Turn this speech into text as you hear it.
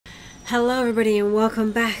Hello everybody and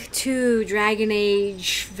welcome back to Dragon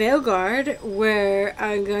Age Veilguard, where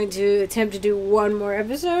I'm going to attempt to do one more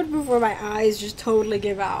episode before my eyes just totally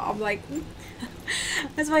give out. I'm like,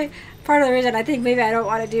 that's why part of the reason I think maybe I don't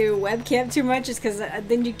want to do webcam too much is because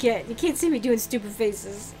then you can't see me doing stupid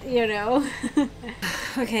faces, you know.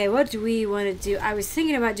 Okay, what do we want to do? I was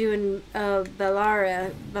thinking about doing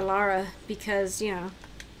Bellara because, you know,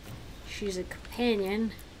 she's a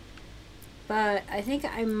companion. But I think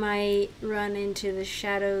I might run into the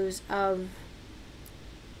shadows of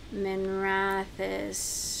Minrathous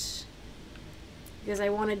because I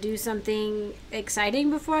want to do something exciting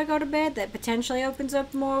before I go to bed that potentially opens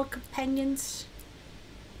up more companions.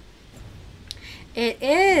 It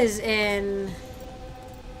is in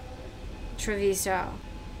Treviso.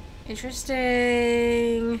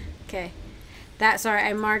 Interesting. Okay. Sorry,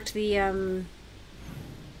 I marked the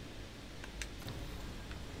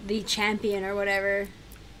champion or whatever.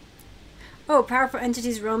 Oh, powerful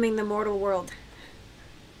entities roaming the mortal world.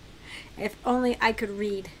 If only I could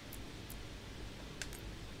read.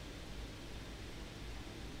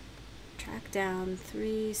 Track down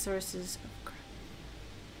 3 sources of crime.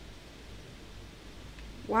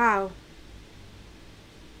 Wow.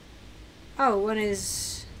 Oh, one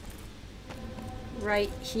is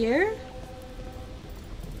right here.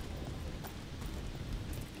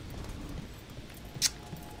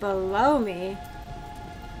 Below me.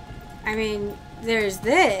 I mean, there's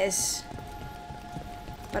this,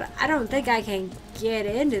 but I don't think I can get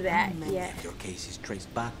into that yet. Your case is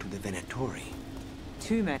traced back to the Venatori.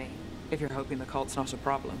 Too many, if you're hoping the cult's not a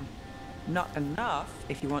problem. Not enough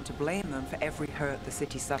if you want to blame them for every hurt the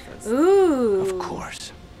city suffers. Ooh. Of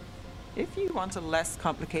course. If you want a less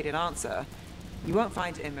complicated answer, you won't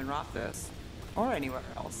find it in Minrathous or anywhere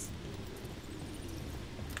else.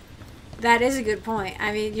 That is a good point.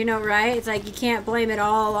 I mean, you know, right? It's like you can't blame it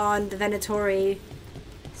all on the Venatori.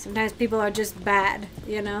 Sometimes people are just bad,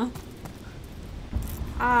 you know?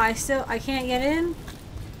 Ah, I can't get in?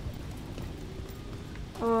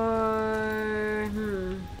 Or,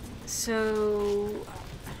 so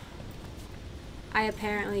I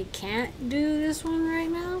apparently can't do this one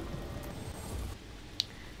right now?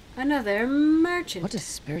 Another merchant. What does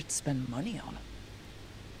Spirit spend money on?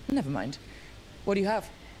 Never mind. What do you have?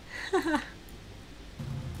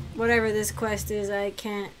 Whatever this quest is, I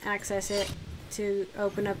can't access it to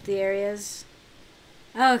open up the areas.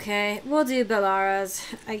 Okay, we'll do Bellara's.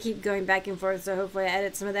 I keep going back and forth, so hopefully I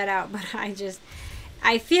edit some of that out, but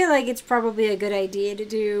I feel like it's probably a good idea to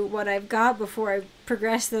do what I've got before I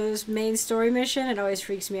progress those main story mission. It always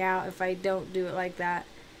freaks me out if I don't do it like that.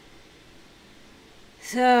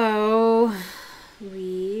 So,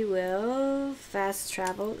 we will fast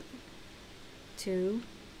travel to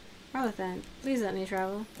Arlathan. Please let me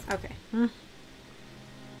travel. Okay.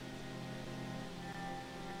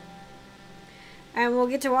 And we'll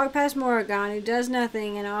get to walk past Morrigan, who does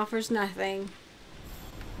nothing and offers nothing.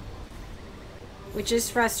 Which is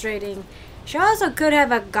frustrating. She also could have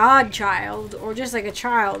a godchild, or just like a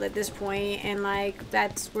child at this point, and like,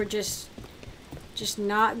 we're just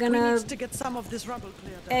not gonna to get some of this rubble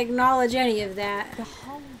cleared up. Acknowledge any of that. The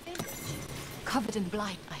whole village covered in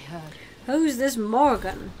blight, I heard. Who's this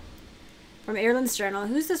Morgan? From Ireland's journal.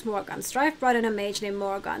 Who's this Morgan? Strife brought in a mage named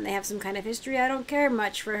Morgan. They have some kind of history. I don't care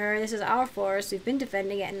much for her. This is our forest. We've been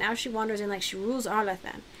defending it, and now she wanders in like she rules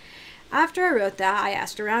Arlathan. After I wrote that, I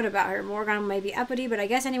asked around about her. Morgan may be uppity, but I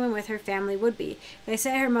guess anyone with her family would be. They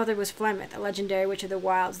say her mother was Flemeth, a legendary witch of the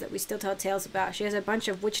wilds that we still tell tales about. She has a bunch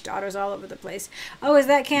of witch daughters all over the place. Oh, is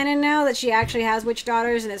that canon now, that she actually has witch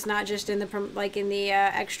daughters, and it's not just in the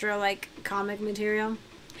extra like comic material?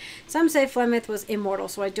 Some say Flemeth was immortal,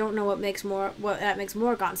 so I don't know what that makes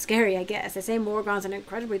Morgan scary, I guess. They say Morgan's an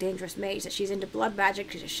incredibly dangerous mage, that she's into blood magic,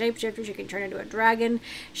 she's a shapeshifter, she can turn into a dragon.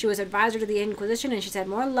 She was advisor to the Inquisition, and she's had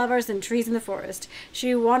more lovers than trees in the forest.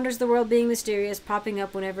 She wanders the world being mysterious, popping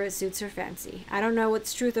up whenever it suits her fancy. I don't know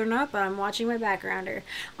what's truth or not, but I'm watching my back around her.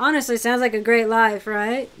 Honestly, sounds like a great life,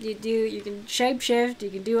 right? You can shapeshift, you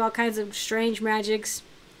can do all kinds of strange magics,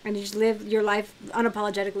 and you just live your life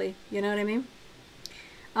unapologetically, you know what I mean?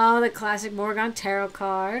 Oh, the classic Morgan tarot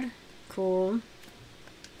card. Cool.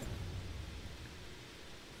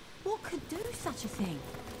 What could do such a thing?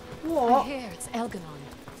 What? I hear it's Elganon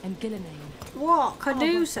and Gillinane. What could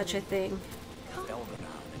do such a thing? Our very own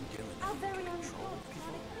god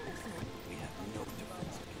planet Earth. We have no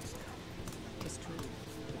defense against that. It's true.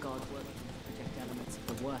 The god working to protect elements of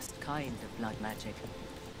the worst kind of blood magic.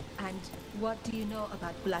 And what do you know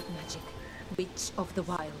about blood magic? Witch of the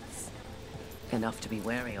wilds. Enough to be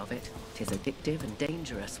wary of it. 'Tis addictive and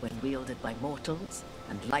dangerous when wielded by mortals,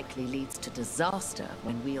 and likely leads to disaster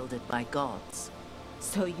when wielded by gods.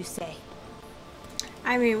 So you say.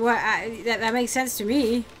 I mean, that makes sense to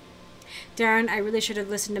me. Darren, I really should have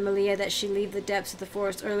listened to Malia that she leave the depths of the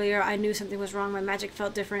forest earlier. I knew something was wrong. My magic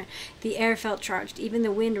felt different. The air felt charged. Even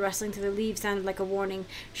the wind rustling through the leaves sounded like a warning.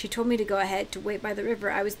 She told me to go ahead, to wait by the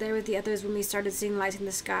river. I was there with the others when we started seeing lights in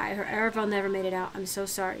the sky. Her Aravel never made it out. I'm so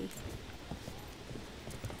sorry.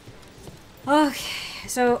 Okay,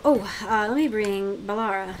 so, let me bring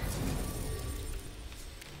Bellara.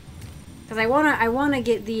 Because I wanna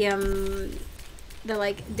get the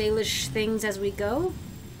like, Dalish things as we go.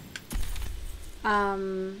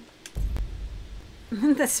 The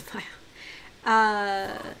smile.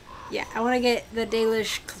 Yeah, I want to get the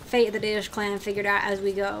Dalish fate of the Dalish clan figured out as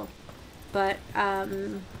we go. But,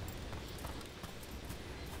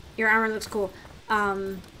 your armor looks cool.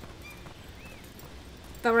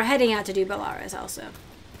 But we're heading out to do Bellaris also.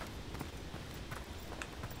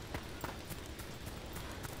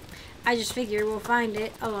 I just figure we'll find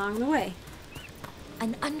it along the way.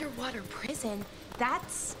 An underwater prison?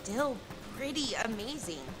 That's still pretty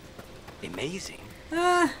amazing. Amazing?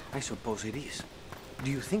 I suppose it is.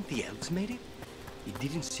 Do you think the elves made it? It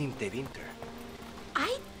didn't seem to enter.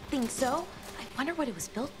 I think so. I wonder what it was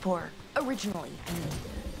built for, originally.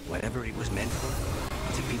 Whatever it was meant for,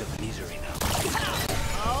 it's a bit of misery now.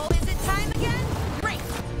 Oh, is it time again? Great!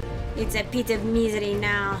 It's a pit of misery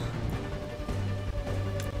now.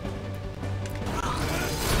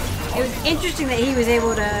 It was interesting that he was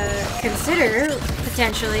able to consider,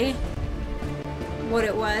 potentially, what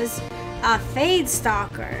it was. A Fade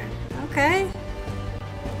Stalker. Okay.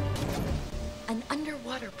 An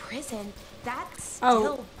underwater prison? That's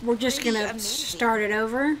still we're just gonna amazing. start it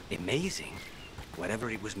over? Amazing. Whatever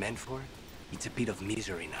it was meant for, it's a bit of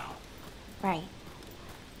misery now. Right.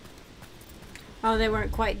 Oh, they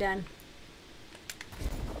weren't quite done.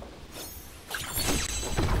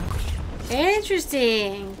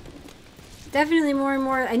 Interesting. Definitely more and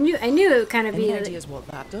more. I knew it would kind of be. Any ideas what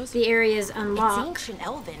that does? The areas unlocked. It's ancient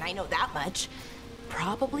elven, I know that much.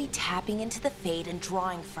 Probably tapping into the fade and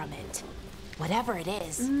drawing from it. Whatever it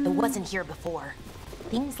is, it wasn't here before.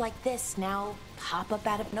 Things like this now pop up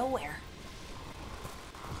out of nowhere.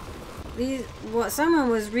 Someone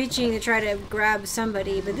was reaching to try to grab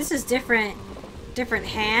somebody, but this is different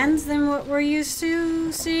hands than what we're used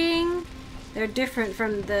to seeing. They're different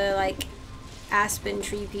from the, like, aspen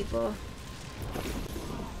tree people.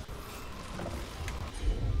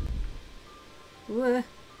 Whoa.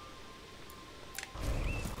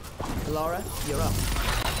 Bellara, you're up.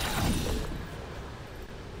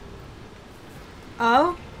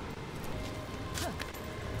 Oh?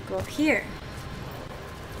 Go up here.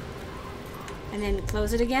 And then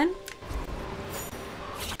close it again.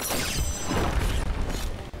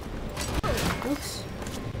 Oops.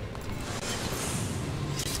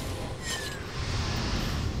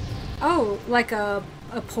 Oh, like a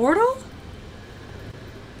portal?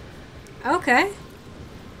 Okay.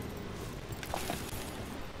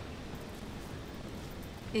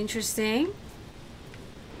 Interesting.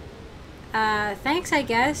 Thanks, I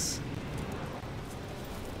guess.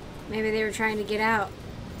 Maybe they were trying to get out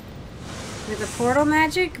with the portal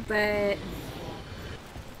magic, but...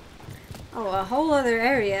 Oh, a whole other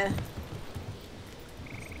area.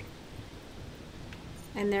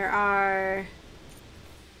 And there are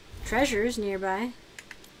treasures nearby.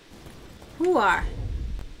 Who are?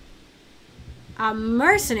 A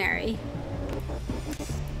mercenary?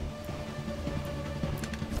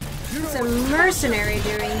 What's a mercenary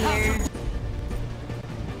doing here?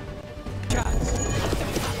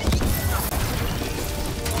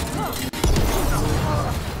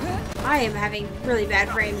 I am having really bad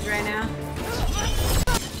frames right now.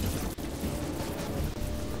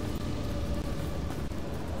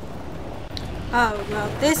 Oh, well,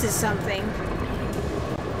 this is something.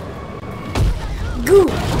 Goo!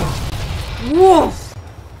 Wolf!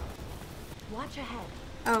 Watch ahead.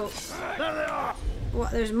 Oh. Well,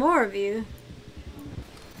 there's more of you.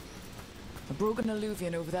 A broken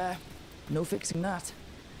alluvian over there. No fixing that.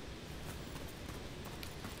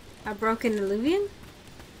 A broken alluvian?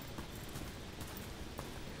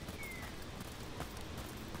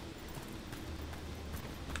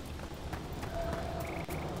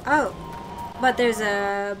 Oh. But there's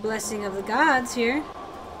a blessing of the gods here.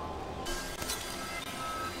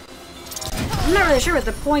 I'm not really sure what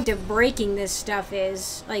the point of breaking this stuff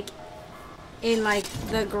is. Like, in, like,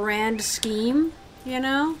 the grand scheme, you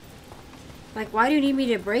know? Like, why do you need me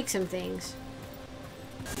to break some things?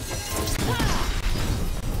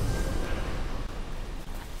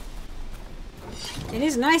 It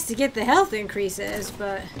is nice to get the health increases,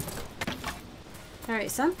 but... Alright,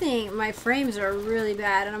 something... My frames are really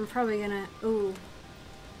bad, and I'm probably gonna... Ooh.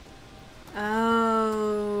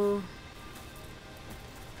 Oh...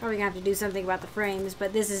 Probably gonna have to do something about the frames,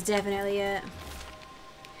 but this is definitely it.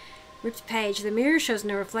 Ripped page. The mirror shows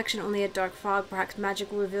no reflection, only a dark fog. Perhaps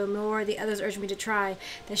magic will reveal more. The others urge me to try.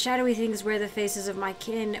 The shadowy things wear the faces of my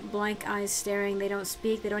kin. Blank eyes staring. They don't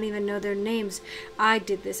speak. They don't even know their names. I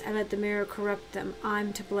did this. I let the mirror corrupt them.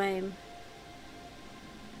 I'm to blame.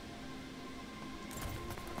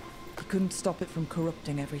 He couldn't stop it from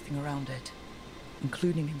corrupting everything around it,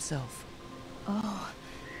 including himself. Oh,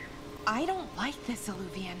 I don't like this,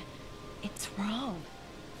 Illuvian. It's wrong.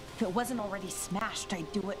 If it wasn't already smashed,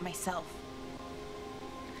 I'd do it myself.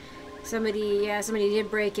 Somebody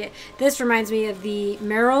did break it. This reminds me of the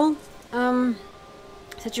Meryl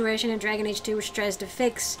situation in Dragon Age 2, which tries to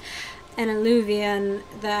fix an Illuvian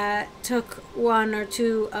that took one or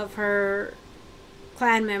two of her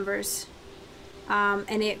clan members.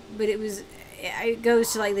 It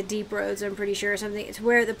goes to like the Deep Roads, I'm pretty sure, or something. It's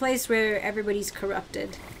where the place where everybody's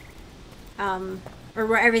corrupted. Or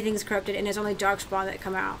where everything's corrupted and there's only Darkspawn that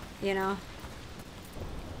come out, you know?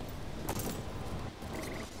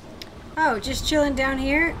 Oh, just chilling down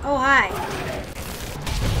here? Oh, hi.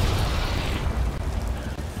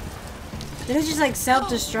 Did it just like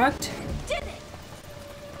self-destruct?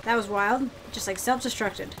 That was wild. Just like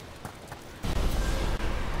self-destructed.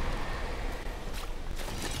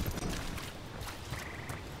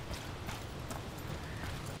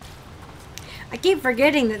 I keep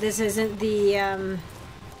forgetting that this isn't the,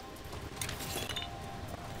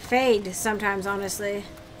 Fade sometimes, honestly.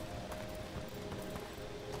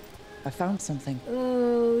 I found something.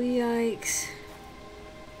 Oh, yikes.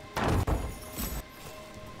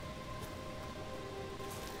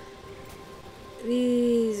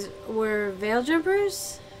 These were veil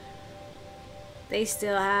jumpers? They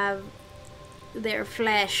still have their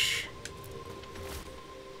flesh.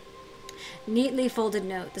 Neatly folded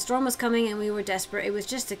note. The storm was coming and we were desperate. It was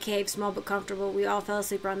just a cave, small but comfortable. We all fell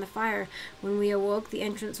asleep around the fire. When we awoke, the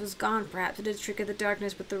entrance was gone. Perhaps it is a trick of the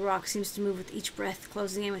darkness, but the rock seems to move with each breath,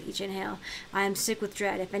 closing in with each inhale. I am sick with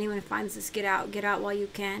dread. If anyone finds this, get out. Get out while you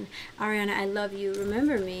can. Ariana, I love you.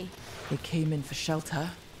 Remember me. They came in for shelter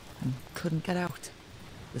and couldn't get out.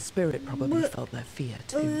 The spirit probably felt their fear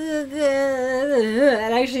too.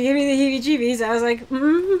 That actually gave me the heebie-jeebies. I was like,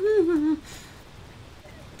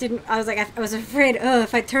 I was afraid,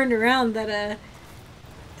 if I turned around that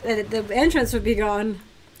the entrance would be gone.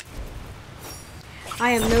 I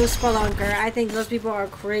am no spelunker. I think those people are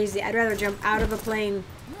crazy. I'd rather jump out of a plane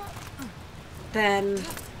than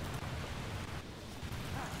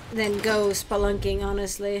go spelunking,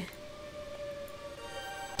 honestly.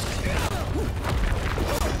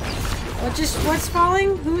 What's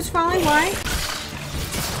falling? Who's falling? Why?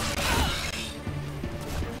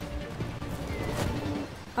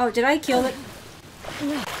 Oh, did I kill it?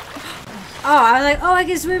 Oh, I was like, oh, I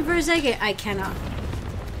can swim for a second. I cannot.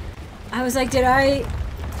 I was like, did I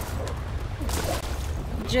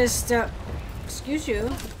just, excuse you?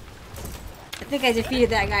 I think I defeated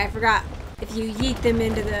that guy. I forgot. If you yeet them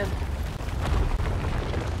into the...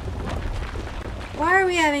 Why are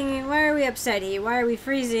we upset here? Why are we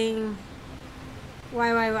freezing?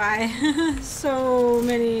 Why? So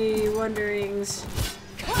many wonderings.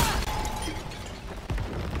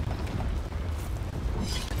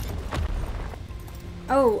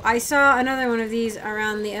 Oh, I saw another one of these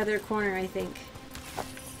around the other corner, I think.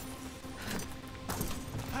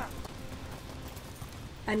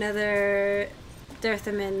 Another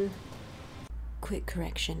Dirthaman. Quick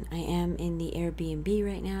correction. I am in the Airbnb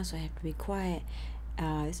right now, so I have to be quiet.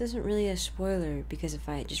 This isn't really a spoiler, because if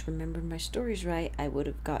I had just remembered my stories right, I would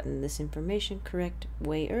have gotten this information correct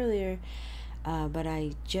way earlier. But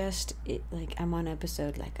I'm on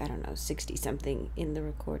episode, I don't know, 60-something in the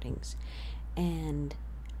recordings. And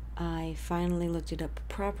I finally looked it up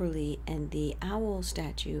properly, and the owl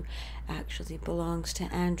statue actually belongs to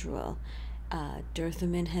Andruel.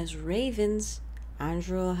 Dirthaman has ravens,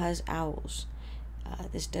 Andruel has owls.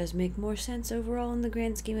 This does make more sense overall in the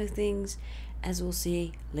grand scheme of things, as we'll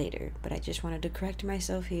see later. But I just wanted to correct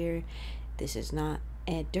myself here. This is not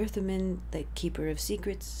a Dirthaman, the Keeper of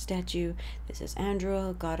Secrets statue. This is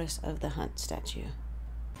Andruel, Goddess of the Hunt statue.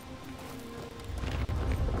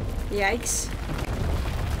 Yikes.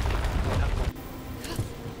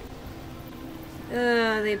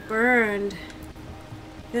 They burned.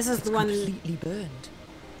 This is the one... completely burned.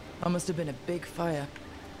 That must have been a big fire.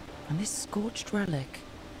 And this scorched relic,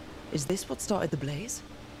 is this what started the blaze?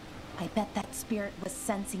 I bet that spirit was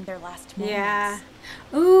sensing their last moments. Yeah.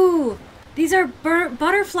 Ooh! These are burnt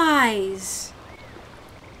butterflies.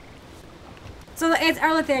 So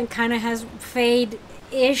Arlathan kind of has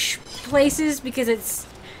fade-ish places because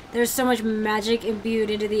there's so much magic imbued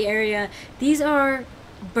into the area. These are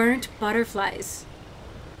burnt butterflies.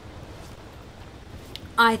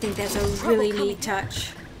 I think that's a really neat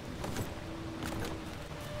touch.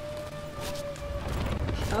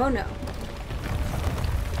 Oh no.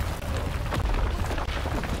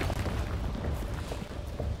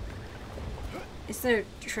 Is there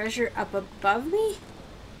treasure up above me?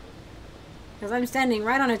 Because I'm standing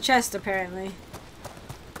right on a chest, apparently.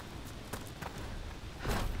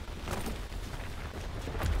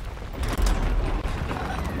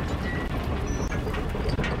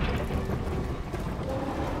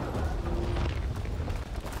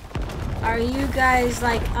 Are you guys,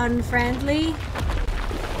 like, unfriendly?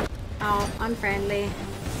 Oh, unfriendly.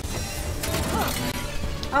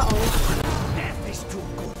 Uh-oh. Death is too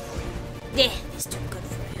good for you. Death is too good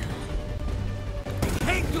for you.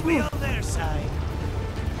 Hate to be on their side.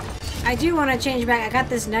 I do want to change back. I got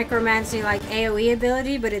this necromancy, like, AoE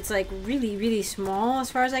ability, but it's, like, really, really small as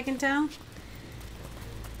far as I can tell.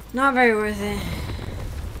 Not very worth it.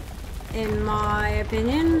 In my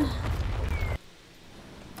opinion.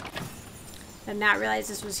 Did not realize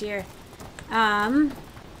this was here. I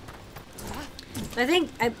think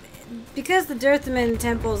because the Dirthaman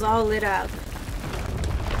temple's all lit up,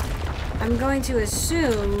 I'm going to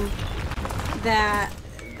assume that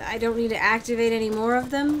I don't need to activate any more of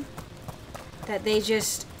them. That they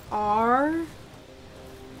just are.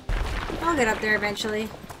 I'll get up there eventually.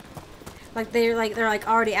 They're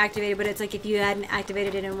already activated, but it's like if you hadn't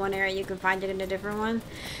activated it in one area, you can find it in a different one.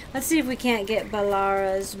 Let's see if we can't get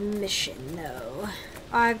Bellara's mission. No,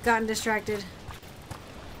 I've gotten distracted.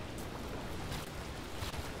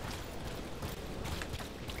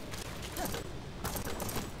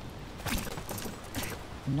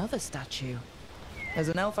 Another statue. There's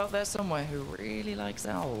an elf out there somewhere who really likes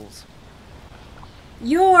owls.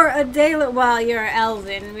 You're a Dalish. Well, you're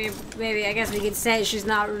elven. Maybe I guess we could say she's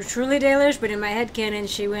not truly Dalish, but in my headcanon,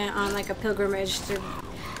 she went on like a pilgrimage to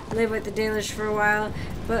live with the Dalish for a while.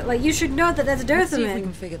 But like, you should know that that's a Let's see if we Dirthaman.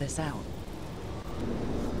 can figure this out.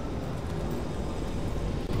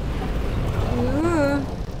 Ooh.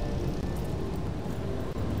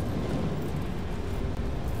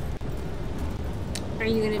 Are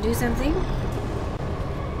you gonna do something?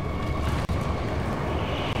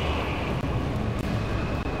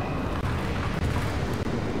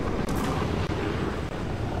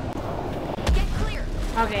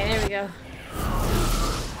 Okay, there we go.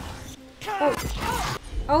 Oh.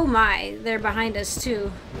 Oh my, they're behind us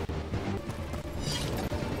too.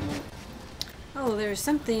 Oh, there's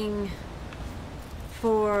something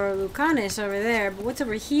for Lucanus over there, but what's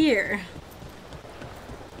over here?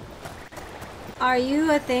 Are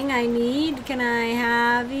you a thing I need? Can I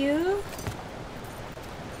have you?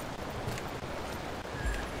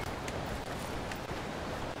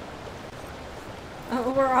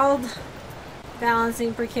 Oh, we're all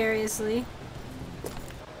balancing precariously.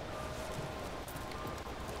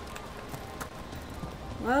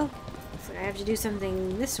 Well, looks like I have to do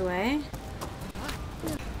something this way.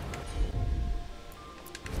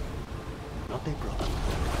 Not a problem.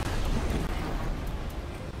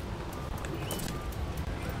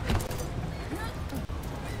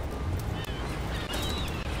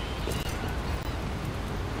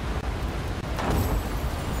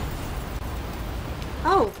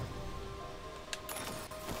 Oh!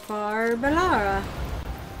 For Bellara.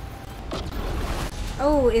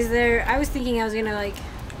 Oh, is there... I was thinking I was gonna, like...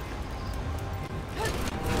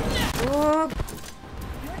 Oh.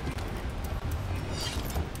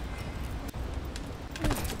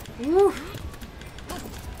 Woo.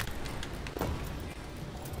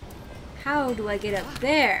 How do I get up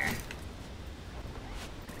there?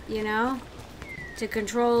 You know? To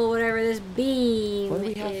control whatever this beam What do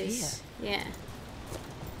we have is. Yeah.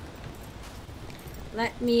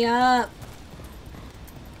 Let me up.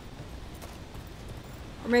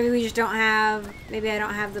 Or maybe we just don't have... Maybe I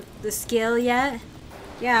don't have the skill yet.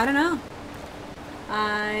 Yeah, I don't know.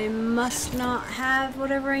 I must not have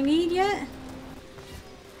whatever I need yet.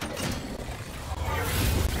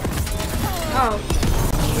 Oh,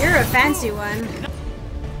 you're a fancy one.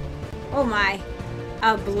 Oh my.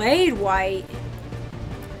 A blade white.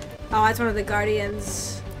 Oh, that's one of the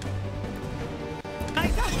guardians.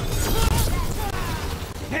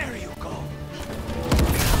 There you go.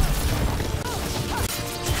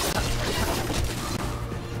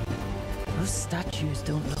 Those statues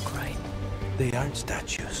don't look right. They aren't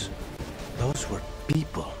statues. Those were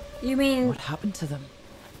people. You mean... What happened to them?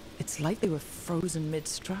 It's like they were frozen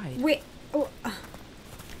mid-stride. Wait, Oh,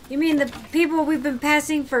 you mean the people we've been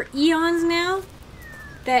passing for eons now?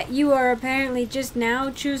 That you are apparently just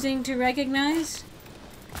now choosing to recognize?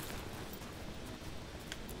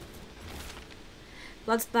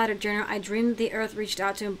 Blood splattered journal. I dreamed the earth reached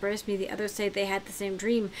out to embrace me. The others say they had the same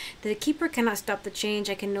dream. The keeper cannot stop the change.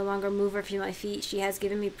 I can no longer move or feel my feet. She has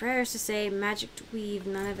given me prayers to say, magic to weave.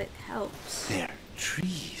 None of it helps. They're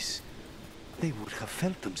trees. They would have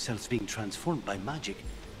felt themselves being transformed by magic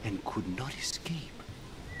and could not escape.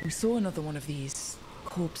 We saw another one of these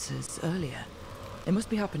corpses earlier. It must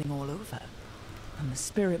be happening all over. And the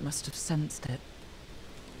spirit must have sensed it.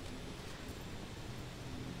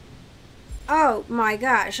 Oh my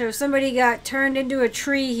gosh, so somebody got turned into a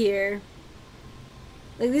tree here.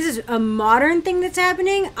 Like, this is a modern thing that's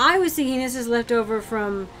happening? I was thinking this is left over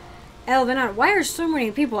from Elven. Why are so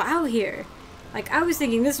many people out here? Like, I was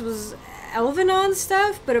thinking this was Elven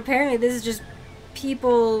stuff, but apparently this is just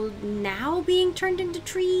people now being turned into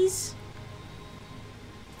trees.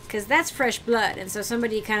 Because that's fresh blood, and so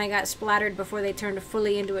somebody kind of got splattered before they turned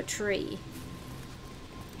fully into a tree.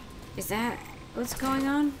 Is that what's going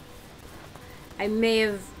on? I may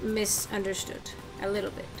have misunderstood a little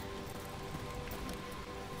bit.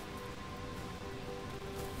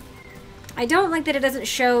 I don't like that it doesn't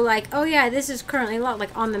show, like, oh yeah, this is currently locked,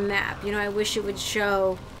 like, on the map. You know, I wish it would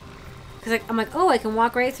show, because I'm like, oh, I can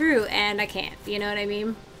walk right through, and I can't. You know what I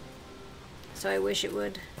mean? So I wish it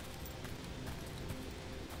would.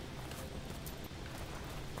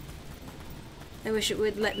 I wish it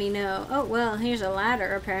would let me know. Oh, well, here's a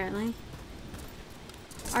ladder, apparently.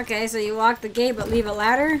 Okay, so you lock the gate but leave a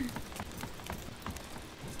ladder?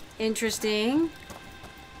 Interesting.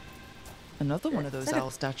 Another one of those owl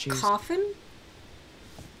statues. Coffin?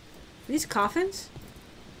 These coffins?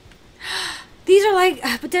 These are like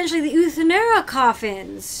potentially the Uthanera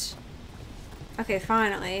coffins. Okay,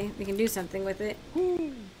 finally. We can do something with it.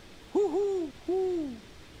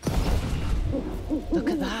 Look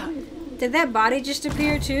at that. Did that body just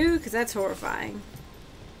appear too? Because that's horrifying.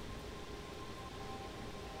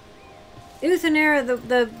 Uthanera,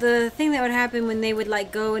 the thing that would happen when they would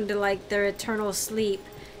like go into like their eternal sleep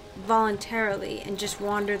voluntarily and just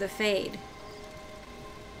wander the fade.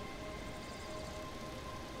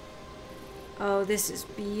 Oh, this is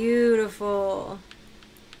beautiful.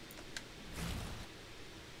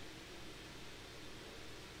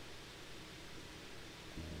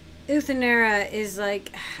 Uthanera is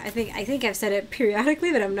like, I think I've said it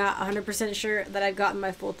periodically, but I'm not 100% sure that I've gotten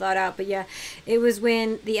my full thought out. But yeah, it was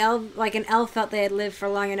when the elf, like an elf, felt they had lived for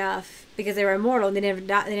long enough because they were immortal and they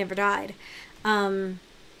never died. And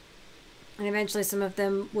eventually some of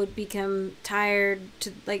them would become tired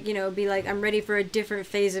to, like, you know, be like, I'm ready for a different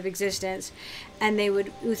phase of existence. And they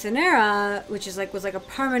would Uthanera, which is like, was like a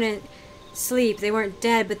permanent sleep. They weren't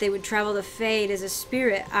dead, but they would travel the fade as a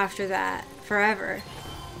spirit after that forever.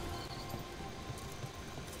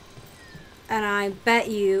 And I bet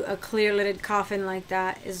you a clear-lidded coffin like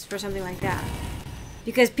that is for something like that.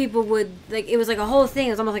 Because people would, like, it was like a whole thing. It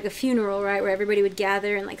was almost like a funeral, right? Where everybody would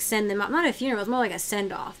gather and, like, send them out. Not a funeral, it was more like a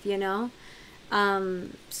send-off, you know?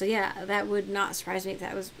 So yeah, that would not surprise me if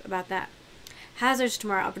that was about that. Hazards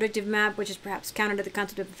tomorrow. A predictive map, which is perhaps counter to the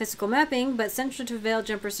concept of physical mapping, but central to Veil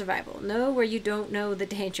Jumper survival. Know where you don't know the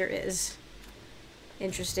danger is.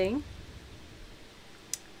 Interesting.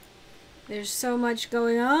 There's so much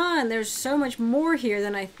going on. There's so much more here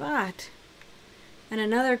than I thought. And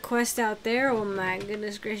another quest out there. Oh my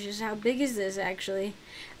goodness gracious. How big is this actually?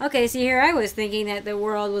 Okay, see here I was thinking that the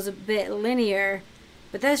world was a bit linear.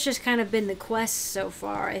 But that's just kind of been the quest so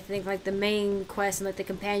far. I think like the main quest and like the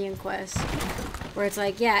companion quest. Where it's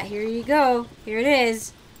like, yeah, here you go. Here it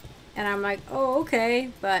is. And I'm like, oh,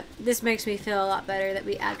 okay. But this makes me feel a lot better that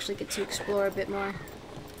we actually get to explore a bit more.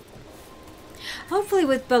 Hopefully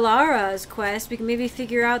with Bellara's quest, we can maybe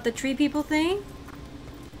figure out the tree people thing.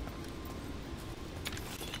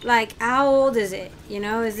 Like, how old is it? You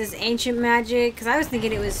know, is this ancient magic? Because I was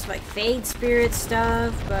thinking it was like Fade Spirit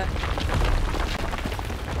stuff, but...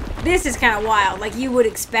 This is kind of wild. Like, you would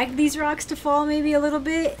expect these rocks to fall maybe a little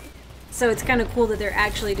bit. So it's kind of cool that they're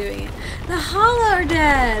actually doing it. The Hala are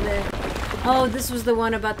dead! Oh, this was the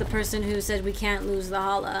one about the person who said we can't lose the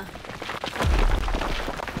Hala.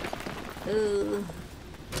 Ooh.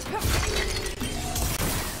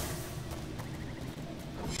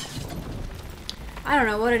 I don't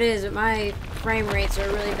know what it is, but my frame rates are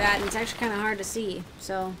really bad and it's actually kind of hard to see,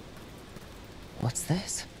 so. What's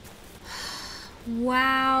this?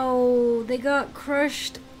 Wow, they got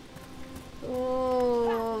crushed.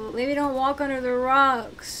 Oh, maybe don't walk under the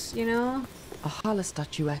rocks, you know? A Hala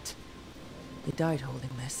statuette. They died holding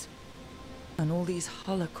this. And all these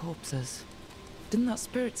Hala corpses. Didn't that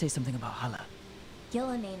spirit say something about Hala?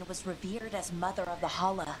 Gillenane was revered as mother of the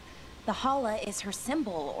Hala. The Hala is her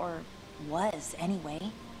symbol, or was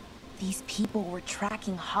anyway. These people were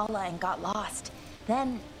tracking Hala and got lost.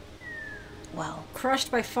 Then, well...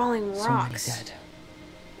 crushed by falling rocks. So many dead.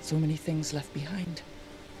 So many things left behind.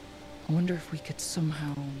 I wonder if we could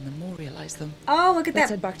somehow memorialize them. Oh, look at Let's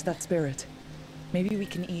that. head back to that spirit. Maybe we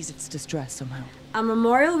can ease its distress somehow. A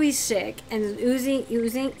memorial will be sick, and easing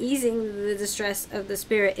the distress of the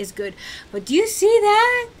spirit is good. But do you see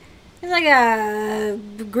that? It's like a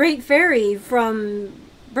great fairy from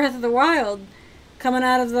Breath of the Wild coming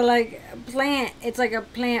out of the, like, plant. It's like a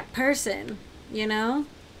plant person, you know?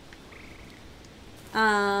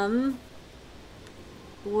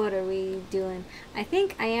 What are we doing? I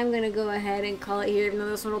think I am going to go ahead and call it here, even though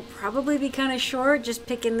this one will probably be kind of short, just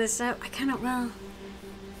picking this up. I kind of, well...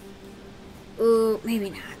 ooh,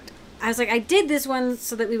 maybe not. I was like, I did this one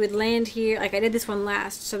so that we would land here. Like, I did this one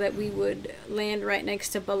last so that we would land right next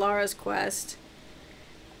to Bellara's quest.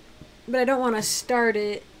 But I don't want to start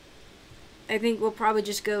it. I think we'll probably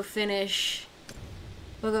just go finish...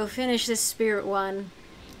 we'll go finish this spirit one.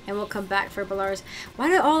 And we'll come back for Bellara's. Why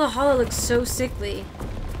do all the Hala look so sickly?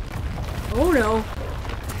 Oh no.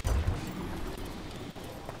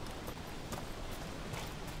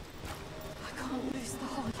 I can't lose the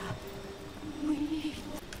Hala. We need...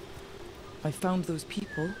 I found those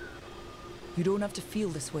people. You don't have to feel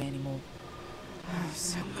this way anymore.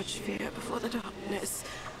 So much fear before the darkness.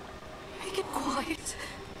 Make it quiet.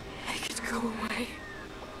 Make it go away.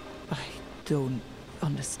 I don't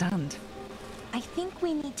understand. I think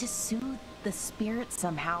we need to soothe the spirit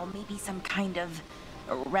somehow. Maybe some kind of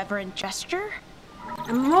reverent gesture?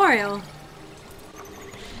 A memorial.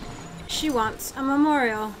 She wants a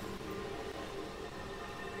memorial.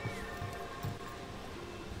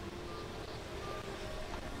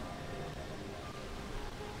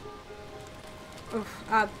 Oof,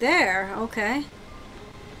 up there, okay.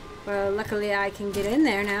 Well, luckily I can get in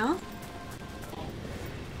there now.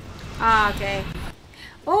 Ah, okay.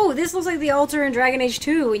 Oh, this looks like the altar in Dragon Age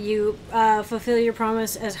 2 when you fulfill your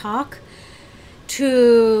promise as Hawk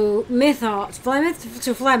to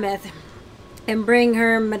Flemeth and bring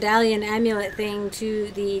her medallion amulet thing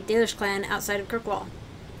to the Dalish clan outside of Kirkwall.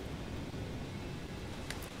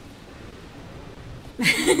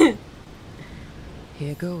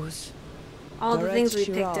 Here goes. All the things we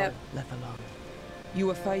picked up. Lethalon. You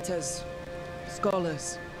were fighters,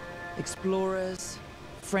 scholars, explorers,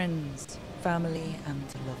 friends, family, and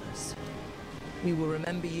lovers. We will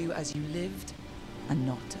remember you as you lived, and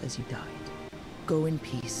not as you died. Go in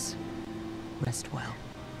peace. Rest well.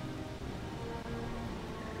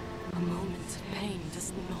 A moment of pain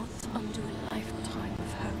does not undo a lifetime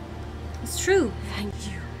of hope. It's true. Thank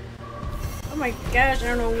you. Oh my gosh, I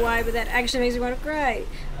don't know why, but that actually makes me want to cry.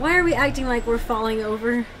 Why are we acting like we're falling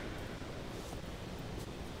over?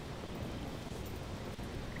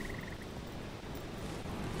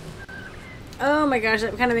 Oh my gosh,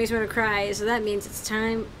 that kind of makes me want to cry, so that means it's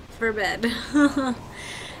time for bed.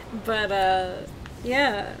 But,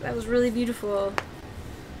 yeah, that was really beautiful.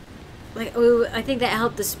 Like, oh, I think that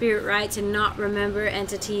helped the spirit, right, to not remember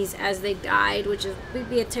entities as they died, which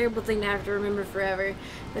would be a terrible thing to have to remember forever,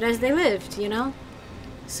 but as they lived, you know?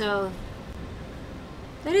 So,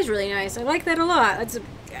 that is really nice. I like that a lot. That's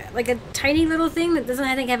like a tiny little thing that doesn't,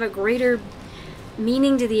 I think, have a greater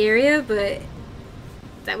meaning to the area, but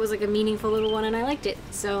that was like a meaningful little one and I liked it.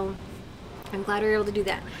 So, I'm glad we were able to do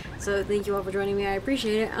that. So, thank you all for joining me. I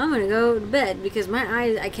appreciate it. I'm gonna go to bed because my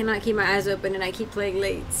eyes, I cannot keep my eyes open and I keep playing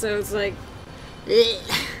late. So, it's like...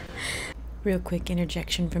 Real quick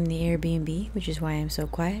interjection from the Airbnb, which is why I'm so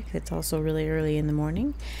quiet. It's also really early in the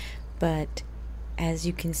morning. But, as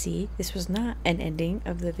you can see, this was not an ending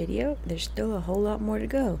of the video. There's still a whole lot more to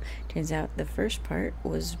go. Turns out the first part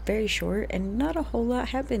was very short and not a whole lot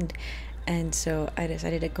happened. And so I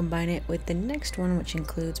decided to combine it with the next one, which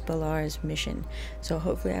includes Bellara's mission. So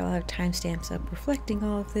hopefully I will have timestamps up reflecting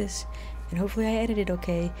all of this, and hopefully I edited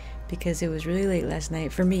okay, because it was really late last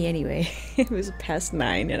night, for me anyway. It was past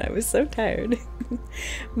 9 and I was so tired.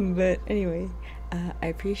 But anyway, I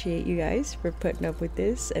appreciate you guys for putting up with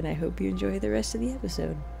this, and I hope you enjoy the rest of the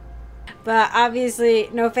episode. But obviously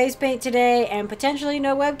no face paint today, and potentially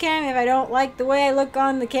no webcam if I don't like the way I look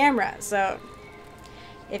on the camera, so...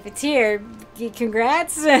 if it's here,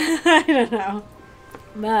 congrats. I don't know.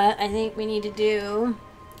 But I think we need to do...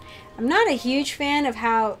 I'm not a huge fan of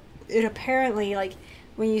how it apparently, like,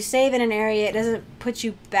 when you save in an area, it doesn't put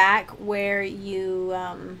you back where you,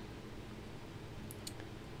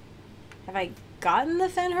 Have I gotten the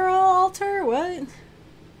Fenheral altar? What?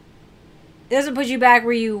 It doesn't put you back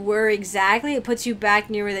where you were exactly. It puts you back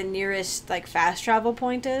near where the nearest, like, fast travel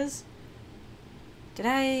point is. Did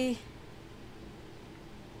I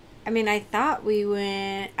mean, I thought we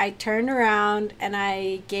went... I turned around and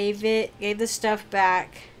I gave the stuff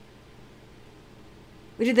back.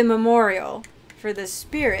 We did the memorial for the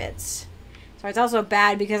spirits. So it's also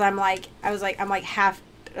bad because I'm like half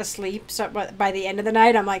asleep. So by the end of the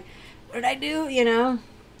night, I'm like, what did I do? You know?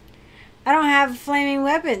 I don't have flaming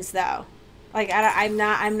weapons, though. Like, I'm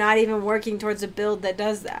not even working towards a build that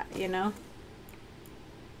does that, you know?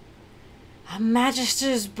 A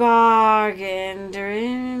Magister's Bargain.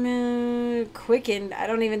 Quickened. I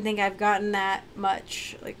don't even think I've gotten that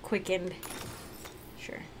much. Like, quickened.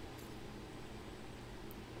 Sure.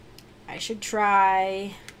 I should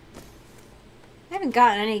try... I haven't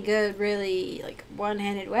gotten any good, really, like,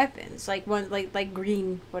 one-handed weapons. Like, like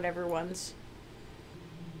green, whatever ones.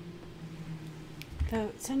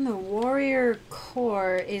 It's in the warrior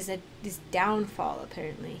core is downfall,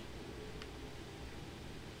 apparently.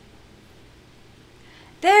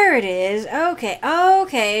 There it is. Okay.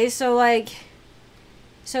 Okay. So, like,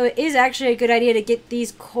 so it is actually a good idea to get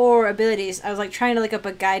these core abilities. I was, like, trying to look up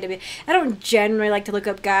a guide to be... I don't generally like to look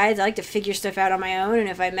up guides. I like to figure stuff out on my own, and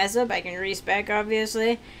if I mess up, I can respec,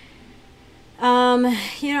 obviously. You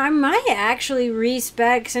know, I might actually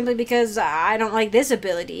respec simply because I don't like this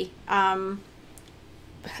ability.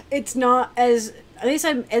 It's not as... At least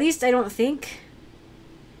I don't think...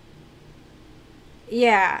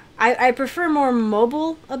 Yeah, I prefer more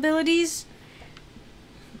mobile abilities.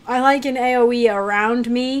 I like an AoE around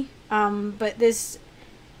me, but this,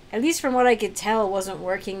 at least from what I could tell, wasn't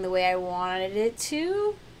working the way I wanted it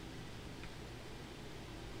to.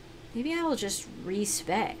 Maybe I will just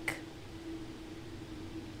respec.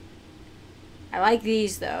 I like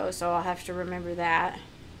these, though, so I'll have to remember that.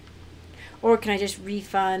 Or can I just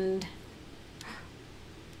refund...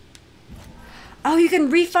 Oh, you can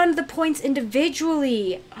refund the points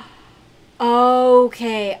individually.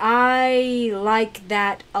 Okay, I like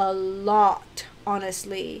that a lot,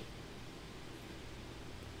 honestly.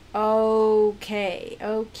 Okay,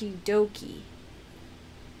 okie dokie.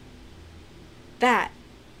 That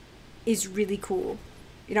is really cool.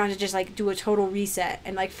 You don't have to just, like, do a total reset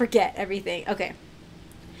and, like, forget everything. Okay.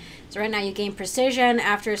 So right now you gain precision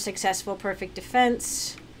after a successful perfect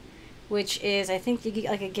defense. Which is, I think you get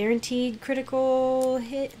like a guaranteed critical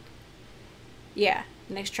hit. Yeah.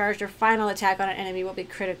 Next charged or final attack on an enemy will be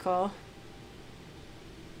critical.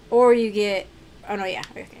 Or you get... Oh, no, yeah.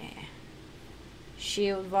 Okay.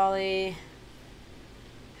 Shield volley.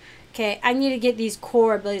 Okay, I need to get these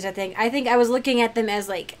core abilities, I think. I think I was looking at them as,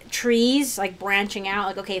 like, trees, like, branching out.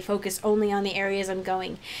 Like, okay, focus only on the areas I'm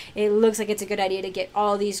going. It looks like it's a good idea to get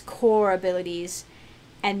all these core abilities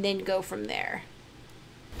and then go from there.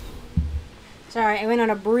 Sorry, I went on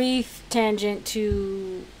a brief tangent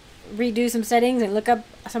to redo some settings and look up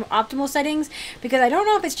some optimal settings because I don't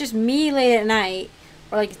know if it's just me late at night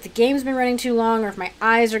or like if the game's been running too long or if my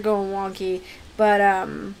eyes are going wonky, but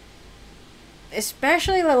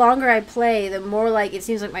especially the longer I play, the more like it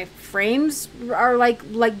seems like my frames are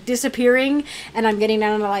like disappearing and I'm getting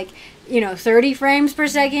down to like, you know, 30 frames per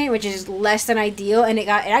second, which is less than ideal. And it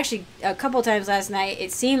actually a couple times last night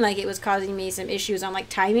it seemed like it was causing me some issues on like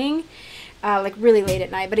timing. Like really late at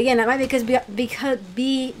night, but again, that might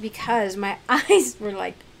be because my eyes were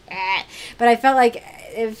like, but I felt like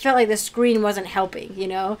the screen wasn't helping, you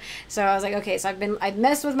know. So I was like, okay, so I've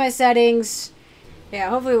messed with my settings. Yeah,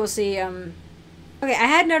 hopefully we'll see. Okay, I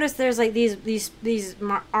had noticed there's like these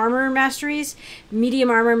armor masteries, medium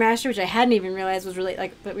armor mastery, which I hadn't even realized was really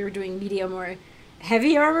like that we were doing medium or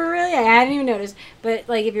heavy armor. Really, I hadn't even noticed. But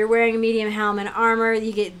like if you're wearing a medium helm and armor,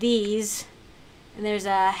 you get these. And there's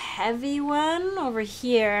a heavy one over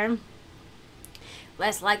here.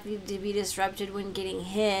 Less likely to be disrupted when getting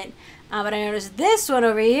hit. But I noticed this one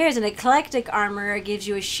over here is an eclectic armor. It gives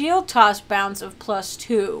you a shield toss bounce of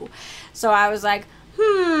 +2. So I was like,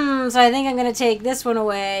 so I think I'm going to take this one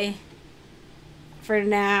away for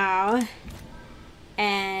now.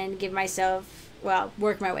 And give myself, well,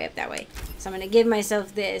 work my way up that way. So I'm going to give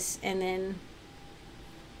myself this and then...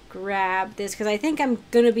 grab this because I think I'm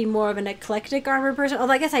gonna be more of an eclectic armor person,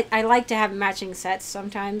 although I guess I like to have matching sets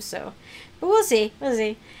sometimes, so but we'll see.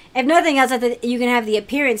 If nothing else, you can have the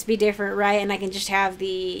appearance be different, right? And I can just have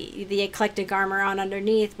the eclectic armor on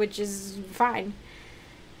underneath, which is fine.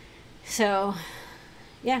 So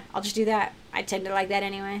yeah, I'll just do that. I tend to like that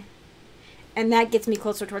anyway, and that gets me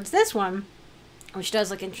closer towards this one, which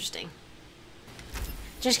does look interesting.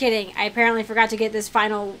 Just kidding. I apparently forgot to get this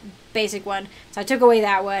final basic one. So I took away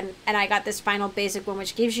that one, and I got this final basic one,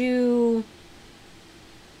 which gives you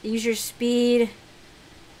Use your speed.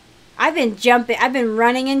 I've been jumping. I've been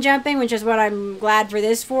running and jumping, which is what I'm glad for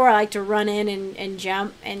this for. I like to run in and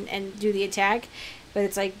jump and do the attack. But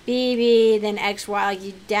it's like B, then X, Y. Like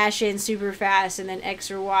you dash in super fast and then X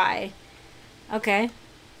or Y. Okay.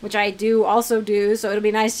 Which I do also do, so it'll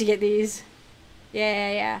be nice to get these.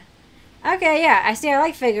 Yeah. Okay, yeah. I see. I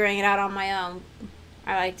like figuring it out on my own.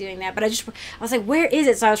 I like doing that. But I was like, where is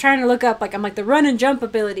it? So I was trying to look up, like, I'm like, the run and jump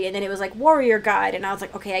ability. And then it was like, warrior guide. And I was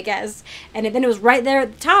like, okay, I guess. And then it was right there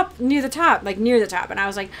at the top, near the top. And I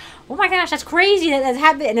was like, oh my gosh, that's crazy that that's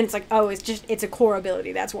happened. And then it's like, oh, it's a core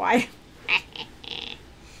ability. That's why.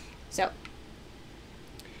 So.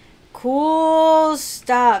 Cool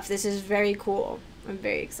stuff. This is very cool. I'm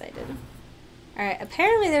very excited. Alright,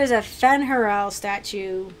 apparently there's a Fen'Harel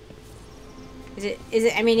statue. Is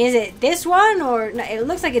it this one? Or no, it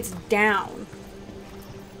looks like it's down.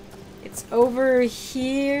 It's over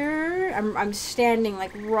here. I'm standing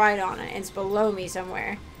like right on it. It's below me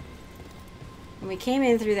somewhere. And we came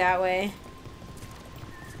in through that way.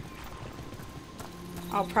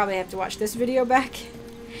 I'll probably have to watch this video back.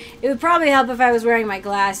 It would probably help if I was wearing my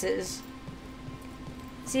glasses.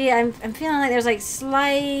 See, I'm feeling like there's like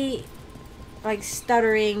slight, like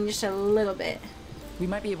stuttering just a little bit. We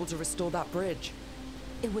might be able to restore that bridge.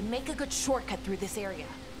 It would make a good shortcut through this area.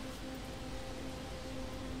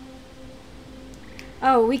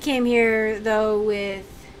 Oh, we came here though with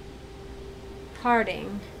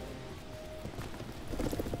Harding.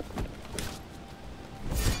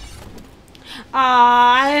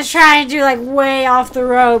 I was trying to do like way off the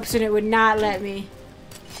ropes and it would not let me.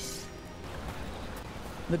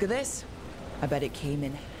 Look at this. I bet it came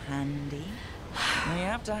in handy. You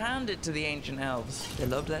have to hand it to the ancient elves. They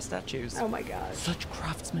loved their statues. Oh my god. Such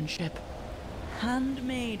craftsmanship.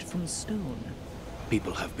 Handmade from stone.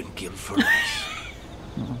 People have been killed for less.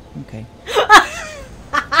 Oh, okay.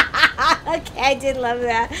 Okay, I did love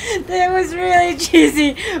that. That was really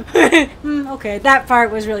cheesy. Okay, that part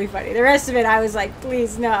was really funny. The rest of it, I was like,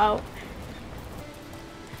 please, no.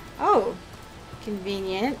 Oh,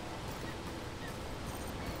 convenient.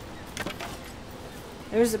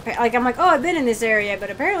 There's like, I'm like, oh, I've been in this area, but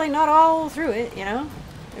apparently not all through it, you know?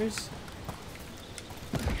 There's...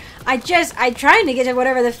 I'm trying to get to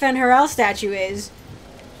whatever the Fen'Harel statue is.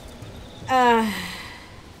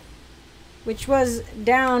 Which was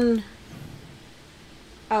down...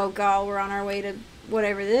 Oh god, we're on our way to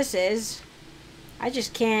whatever this is. I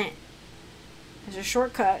just can't... There's a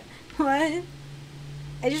shortcut. What?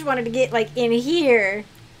 I just wanted to get, like, in here.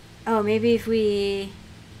 Oh, maybe if we...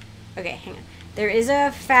 Okay, hang on. There is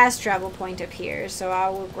a fast travel point up here, so I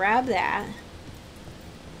will grab that.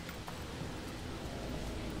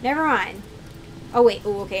 Never mind. Oh, wait.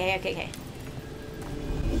 Oh, okay.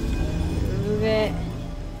 Move it.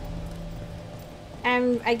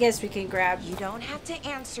 I guess we can grab... You don't have to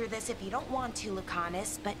answer this if you don't want to,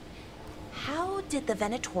 Lucanus, but how did the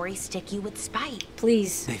Venatori stick you with spite?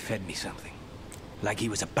 Please. They fed me something. Like he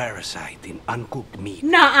was a parasite in uncooked meat.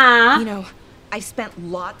 Nuh-uh. You know, I've spent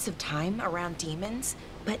lots of time around demons,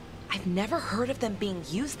 but I've never heard of them being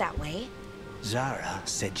used that way. Zara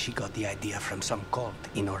said she got the idea from some cult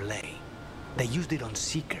in Orlais. They used it on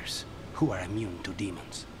seekers who are immune to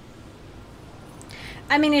demons.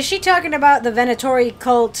 I mean, is she talking about the Venatori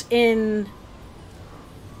cult in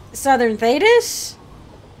Southern Thedas?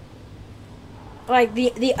 Like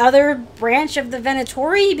the other branch of the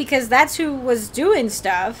Venatori? Because that's who was doing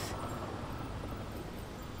stuff.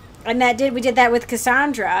 And we did that with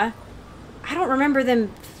Cassandra. I don't remember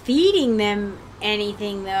them feeding them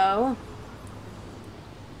anything, though.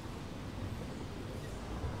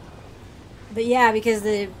 But yeah, because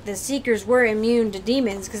the Seekers were immune to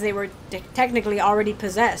demons because they were technically already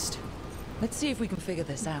possessed. Let's see if we can figure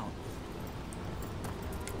this out.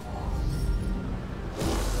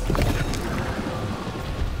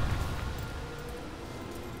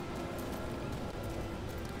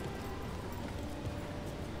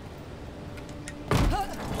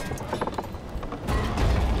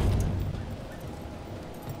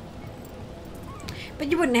 But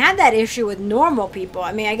you wouldn't have that issue with normal people.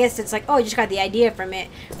 I mean, I guess it's like, oh, you just got the idea from it.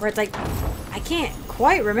 Where it's like, I can't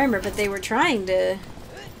quite remember, but they were trying to,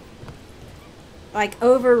 like,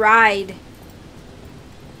 override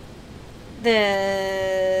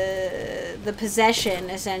the possession,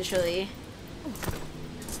 essentially,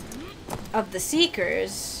 of the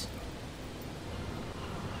Seekers.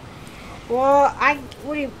 Well,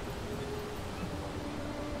 what do you...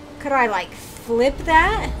 Could I, like, flip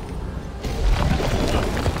that?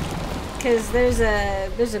 Because there's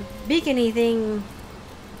a beacony thing.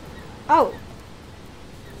 Oh.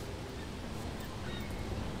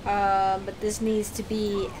 But this needs to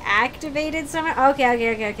be activated somehow. Okay.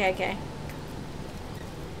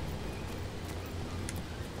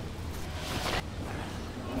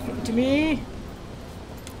 Give it to me.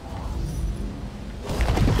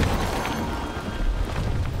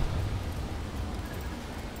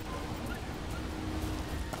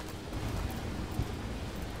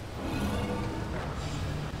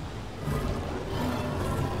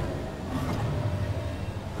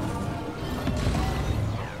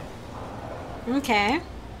 Okay.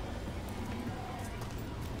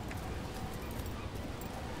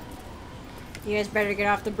 You guys better get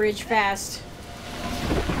off the bridge fast.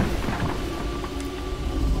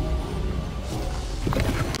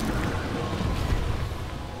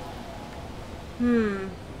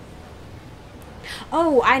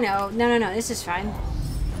 Oh, I know. No, this is fine.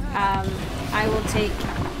 I will take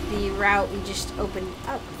the route we just opened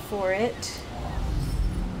up for it.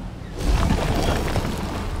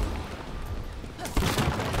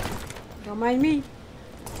 Don't mind me.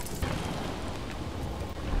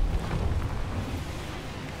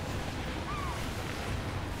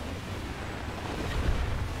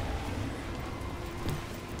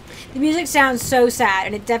 The music sounds so sad,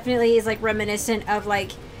 and it definitely is like reminiscent of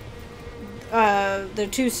like the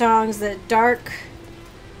two songs, the dark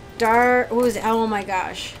what was it? Oh my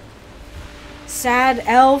gosh, Sad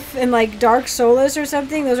Elf and like Dark Solace or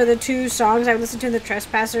something. Those are the two songs I listened to in the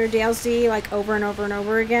Trespasser DLC like over and over and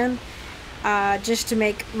over again, just to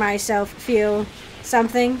make myself feel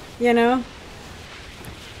something, you know.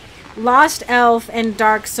 Lost Elf and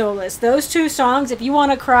Dark Solace, those two songs, if you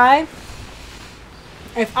want to cry,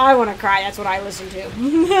 if I want to cry, that's what I listen to.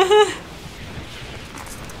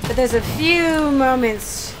 But there's a few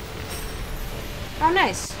moments. Oh,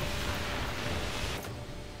 nice.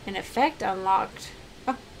 An effect unlocked.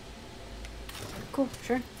 Oh. Cool,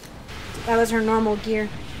 sure. That was her normal gear.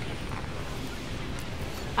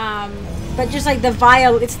 But just like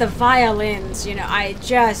it's the violins, you know,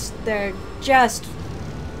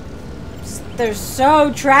 they're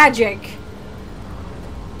so tragic.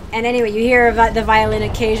 And anyway, you hear about the violin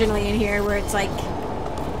occasionally in here where it's like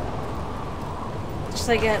just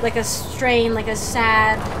like a strain, like a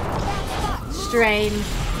sad strain.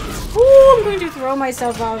 Ooh, I'm going to throw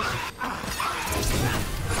myself off.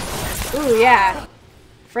 Ooh, yeah.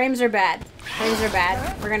 Frames are bad. Frames are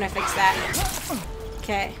bad. We're gonna fix that.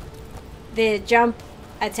 Okay. The jump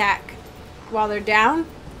attack while they're down.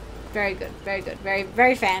 Very good. Very good.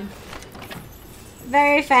 Very fan.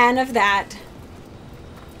 Very fan of that.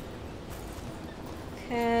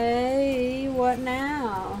 Okay, what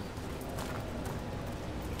now?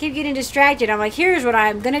 I keep getting distracted. I'm like, here's what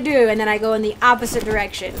I'm gonna do, and then I go in the opposite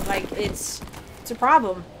direction. Like, it's a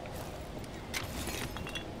problem.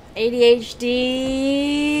 ADHD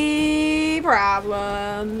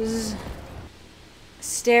problems.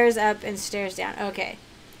 Stairs up and stairs down. Okay.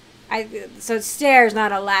 So it's stairs,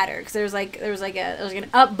 not a ladder, because there was like an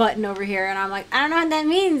up button over here, and I'm like, I don't know what that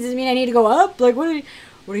means. Does it mean I need to go up? Like, what are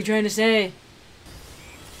you trying to say?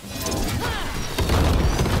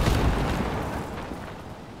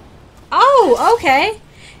 Oh, okay.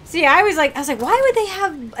 See, I was like, why would they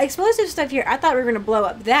have explosive stuff here? I thought we were gonna blow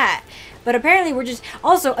up that, but apparently we're just.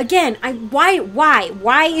 Also, again,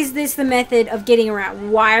 why is this the method of getting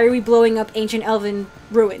around? Why are we blowing up ancient elven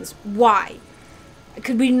ruins? Why?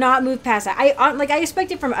 Could we not move past that? I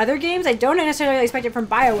expect it from other games. I don't necessarily expect it from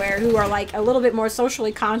BioWare, who are like a little bit more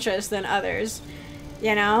socially conscious than others.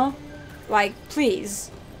 You know, like,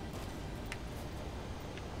 please.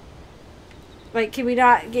 Like, can we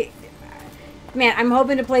not get... Man, I'm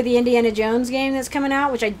hoping to play the Indiana Jones game that's coming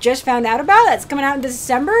out, which I just found out about. That's coming out in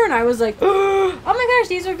December, and I was like, oh my gosh,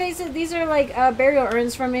 these are like burial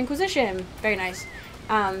urns from Inquisition. Very nice.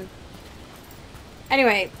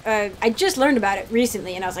 Anyway, I just learned about it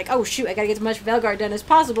recently, and I was like, oh shoot, I gotta get as much Veilguard done as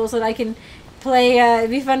possible so that I can play, it'd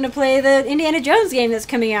be fun to play the Indiana Jones game that's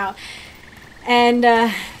coming out.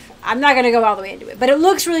 And, I'm not going to go all the way into it, but it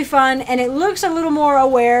looks really fun, and it looks a little more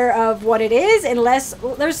aware of what it is, unless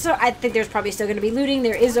I think there's probably still going to be looting.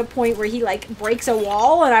 There is a point where he like breaks a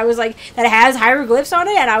wall, and I was like, that has hieroglyphs on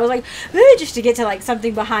it, and I was like, just to get to like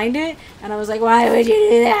something behind it, and I was like, why would you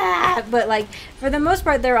do that? But like, for the most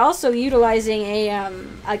part, they're also utilizing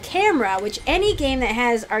a camera, which any game that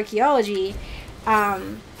has archaeology,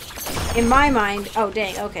 in my mind, oh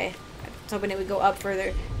dang, okay, I was hoping it would go up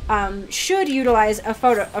further. should utilize a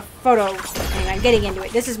photo. Hang on, getting into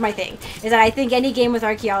it. This is my thing. Is that I think any game with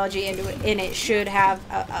archaeology in it should have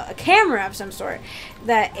a camera of some sort.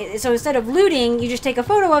 So instead of looting, you just take a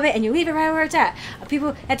photo of it and you leave it right where it's at.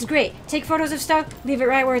 People, that's great. Take photos of stuff, leave it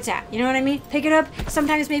right where it's at. You know what I mean? Pick it up,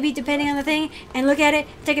 sometimes maybe depending on the thing, and look at it,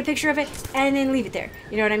 take a picture of it, and then leave it there.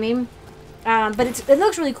 You know what I mean? But it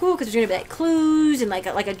looks really cool because there's gonna be like clues and like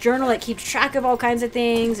a journal that keeps track of all kinds of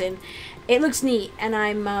things, and it looks neat. And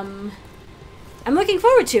I'm looking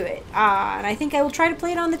forward to it. And I think I will try to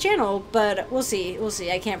play it on the channel, but we'll see. We'll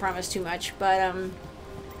see. I can't promise too much, but it'd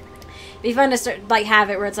be fun to start like have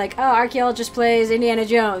it where it's like, oh, archaeologist plays Indiana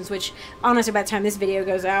Jones, which honestly by the time this video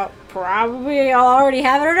goes out, probably I'll already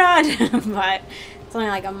have it or not. But it's only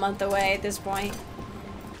like a month away at this point.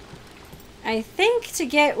 I think to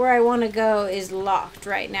get where I want to go is locked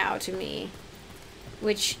right now to me.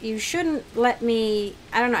 Which you shouldn't let me...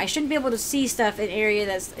 I don't know, I shouldn't be able to see stuff in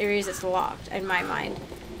areas that's locked, in my mind.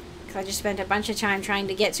 Because I just spent a bunch of time trying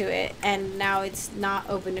to get to it, and now it's not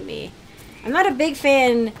open to me. I'm not a big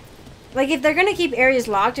fan... Like, if they're going to keep areas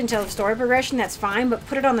locked until story progression, that's fine, but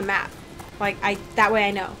put it on the map. Like, that way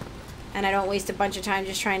I know. And I don't waste a bunch of time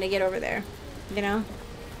just trying to get over there. You know?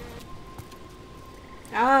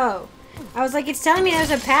 Oh. I was like, it's telling me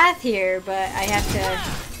there's a path here, but I have to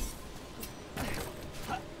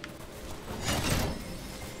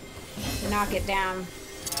knock it down.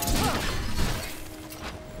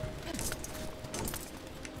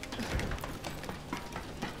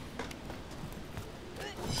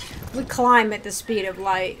 We climb at the speed of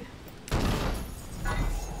light.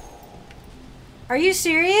 Are you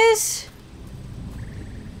serious?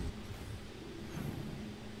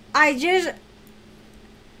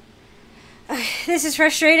 This is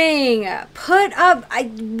frustrating. Put up.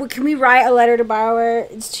 Can we write a letter to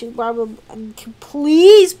Bioware? It's too probably.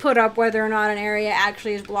 Please put up whether or not an area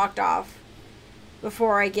actually is blocked off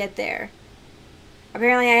before I get there.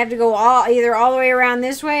 Apparently, I have to go either all the way around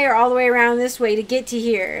this way or all the way around this way to get to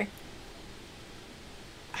here.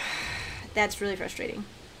 That's really frustrating.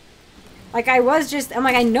 Like I'm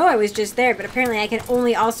like, I know I was just there, but apparently I can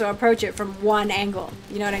only also approach it from one angle.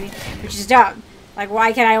 You know what I mean? Which is dumb. Like,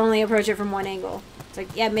 why can I only approach it from one angle? It's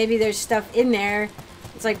like, yeah, maybe there's stuff in there.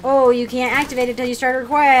 It's like, oh, you can't activate it until you start a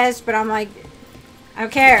request. But I'm like, I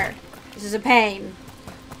don't care. This is a pain.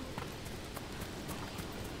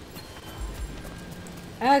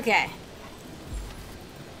 Okay.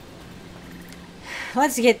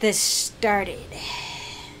 Let's get this started.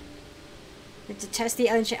 We have to test the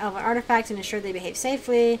ancient elven artifacts and ensure they behave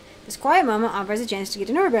safely. This quiet moment offers a chance to get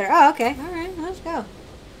to know her better. Oh, okay. Alright, let's go.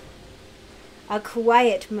 A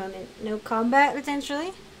quiet moment. No combat,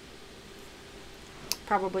 potentially?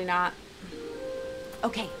 Probably not.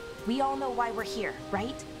 Okay, we all know why we're here,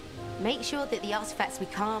 right? Make sure that the artifacts we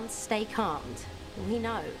calmed stay calmed. We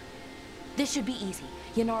know. This should be easy.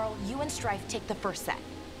 Yanarl, you and Strife take the first set.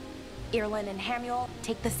 Irlin and Hamuel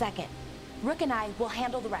take the second. Rook and I will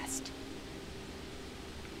handle the rest.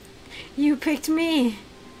 You picked me.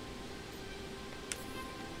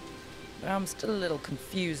 I'm still a little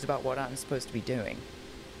confused about what I'm supposed to be doing.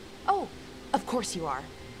 Oh, of course you are.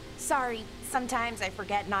 Sorry, sometimes I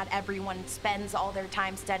forget not everyone spends all their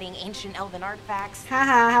time studying ancient elven artifacts.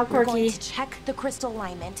 Haha, how quirky. We're going to check the crystal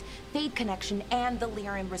alignment, fade connection, and the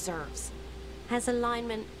Lyran reserves. Has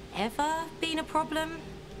alignment ever been a problem?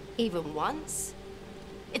 Even once?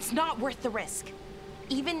 It's not worth the risk.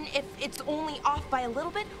 Even if it's only off by a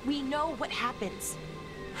little bit, we know what happens.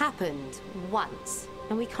 Happened once.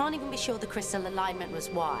 And we can't even be sure the crystal alignment was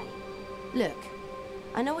why. Look,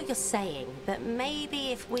 I know what you're saying, but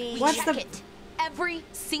maybe if we check it every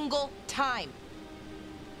single time.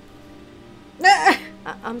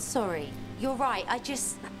 I'm sorry. You're right.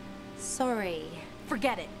 Sorry.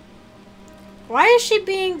 Forget it. Why is she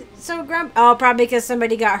being so grumpy? Oh, probably because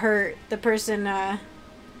somebody got hurt. The person, I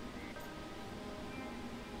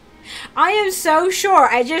am so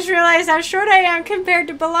short. I just realized how short I am compared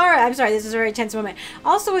to Bellara. I'm sorry, this is a very tense moment.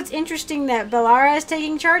 Also, it's interesting that Bellara is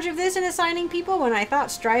taking charge of this and assigning people when I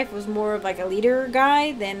thought Strife was more of like a leader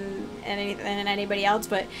guy than anybody else,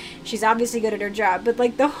 but she's obviously good at her job. But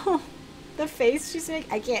like the face she's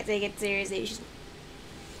making, I can't take it seriously.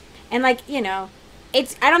 And like, you know,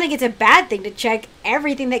 I don't think it's a bad thing to check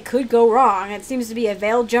everything that could go wrong. It seems to be a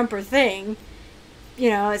veil jumper thing. You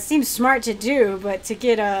know, it seems smart to do, but to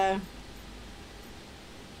get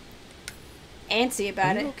antsy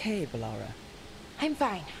about it. Are you okay, Bellara? I'm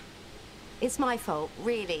fine. It's my fault,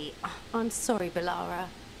 really. I'm sorry, Bellara.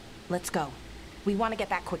 Let's go. We want to get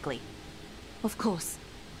back quickly. Of course.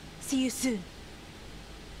 See you soon.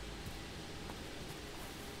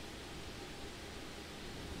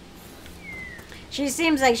 She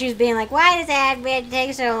seems like she's being like, why does that bitch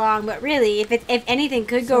take so long? But really, if anything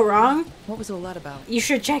could go wrong... What was all that about? You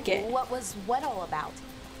should check it. What was what all about?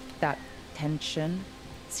 That tension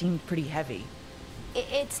seemed pretty heavy.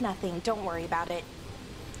 It's nothing. Don't worry about it.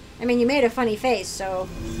 I mean, you made a funny face, so...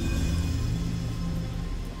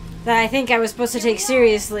 That I think I was supposed to take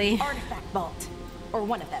seriously. Artifact vault. Or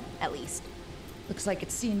one of them, at least. Looks like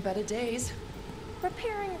it's seen better days.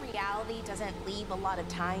 Repairing reality doesn't leave a lot of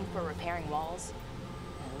time for repairing walls.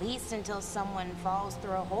 At least until someone falls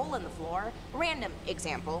through a hole in the floor. Random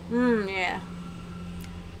example. Yeah.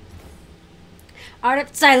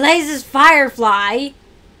 Sileza's Firefly!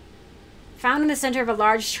 Found in the center of a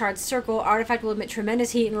large charred circle, artifact will emit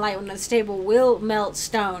tremendous heat and light when unstable, will melt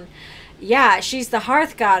stone. Yeah, she's the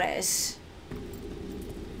Hearth Goddess.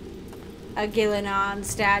 A Gillenon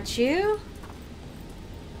statue.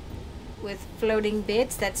 With floating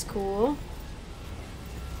bits, that's cool.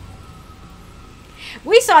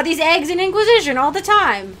 We saw these eggs in Inquisition all the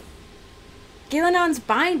time. Gillenon's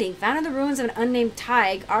Binding. Found in the ruins of an unnamed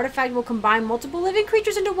Tig. Artifact will combine multiple living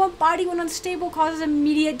creatures into one body when unstable, causes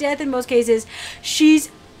immediate death in most cases.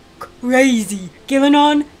 She's crazy.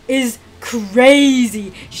 Gillenon is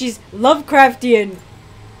crazy. She's Lovecraftian.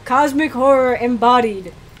 Cosmic horror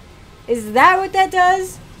embodied. Is that what that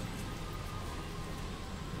does?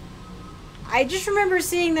 I just remember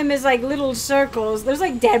seeing them as like little circles. There's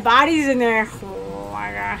like dead bodies in there. Oh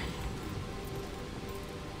my god.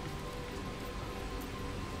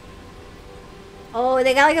 Oh,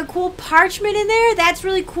 they got like a cool parchment in there. That's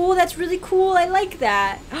really cool. That's really cool. I like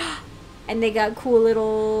that. And they got cool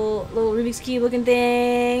little Rubik's Cube looking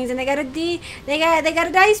things. And they got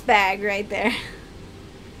a dice bag right there.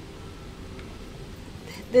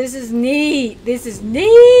 This is neat. This is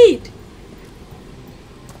neat.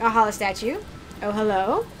 A hollow statue. Oh,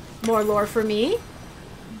 hello. More lore for me.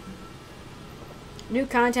 New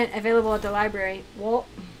content available at the library. Well.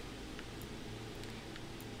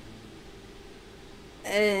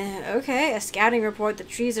 Okay, a scouting report. The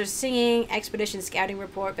trees are singing. Expedition scouting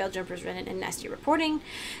report. Veil jumpers running and nasty reporting.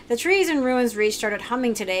 The trees and ruins reach started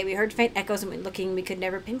humming today. We heard faint echoes and went looking. We could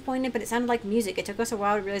never pinpoint it, but it sounded like music. It took us a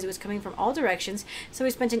while to realize it was coming from all directions, so we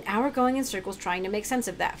spent an hour going in circles trying to make sense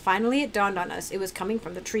of that. Finally, it dawned on us. It was coming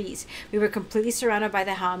from the trees. We were completely surrounded by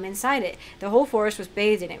the hum inside it. The whole forest was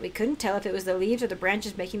bathed in it. We couldn't tell if it was the leaves or the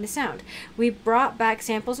branches making the sound. We brought back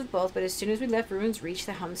samples of both, but as soon as we left ruins reach,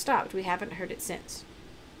 the hum stopped. We haven't heard it since.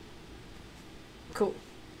 Cool.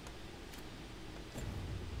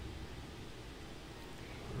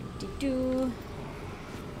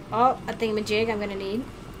 Oh, a thingamajig I'm gonna need.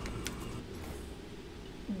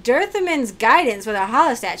 Dirthaman's Guidance with a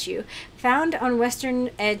hollow statue. Found on western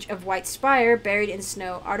edge of White Spire, buried in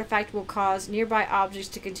snow. Artifact will cause nearby objects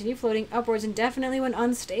to continue floating upwards indefinitely when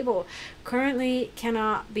unstable. Currently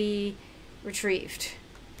cannot be retrieved.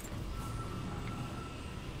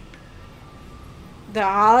 The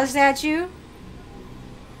hollow statue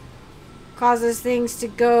causes things to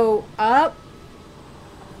go up.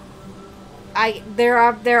 There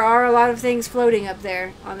are a lot of things floating up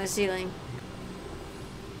there on the ceiling,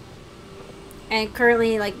 and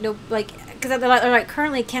currently because they're like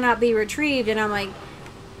currently cannot be retrieved, and I'm like,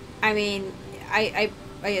 I mean, I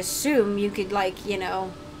assume you could, like, you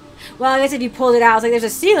know, well, I guess if you pulled it out, it's like there's a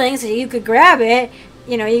ceiling, so you could grab it.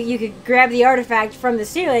 You know, you could grab the artifact from the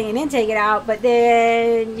ceiling and then take it out, but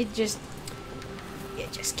then you just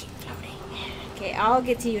keep floating. Okay, I'll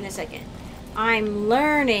get to you in a second. I'm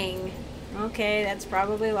learning. Okay, that's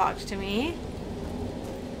probably locked to me.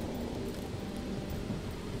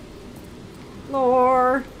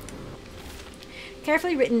 Lore.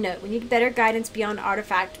 Carefully written note. We need better guidance beyond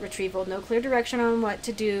artifact retrieval. No clear direction on what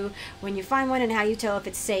to do when you find one and how you tell if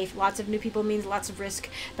it's safe. Lots of new people means lots of risk.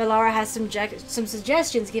 Bellara has some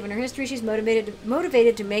suggestions. Given her history, she's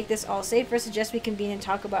motivated to make this all safer. Suggest we convene and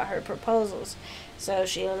talk about her proposals. So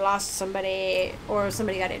she lost somebody, or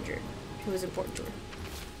somebody got injured who was important to her.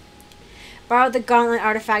 Borrowed the gauntlet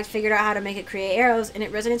artifact, figured out how to make it create arrows, and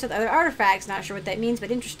it resonates with other artifacts. Not sure what that means,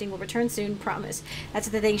 but interesting. Will return soon, promise. That's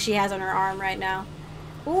the thing she has on her arm right now.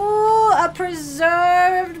 Ooh, a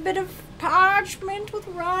preserved bit of parchment with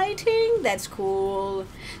writing. That's cool.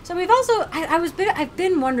 So we've also, I've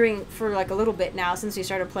been wondering for like a little bit now since we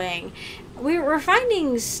started playing. We're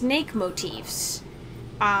finding snake motifs,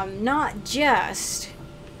 not just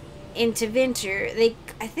in Tevinter.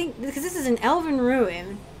 I think because this is an elven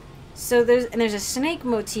ruin. So there's a snake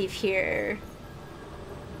motif here,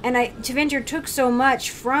 and Tevinter took so much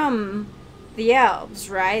from the elves,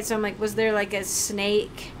 right? So I'm like, was there like a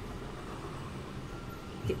snake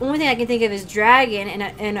The only thing I can think of is dragon,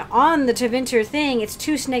 and on the Tevinter thing, it's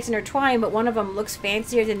 2 snakes intertwined, but one of them looks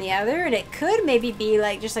fancier than the other, and it could maybe be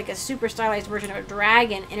like just like a super stylized version of a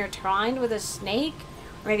dragon intertwined with a snake,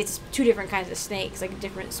 or maybe it's 2 different kinds of snakes, like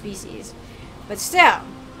different species. But still,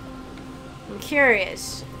 I'm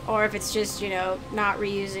curious, or if it's just, you know, not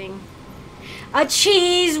reusing a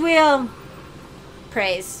cheese wheel.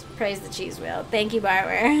 Praise the cheese wheel. Thank you,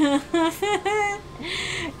 Bioware.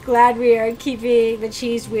 Glad we are keeping the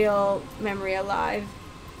cheese wheel memory alive.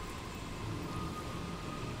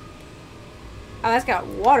 Oh, that's got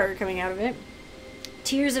water coming out of it.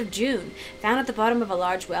 Tears of June. Found at the bottom of a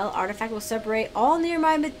large well, artifact will separate all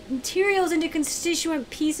nearby materials into constituent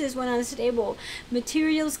pieces when unstable.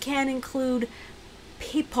 Materials can include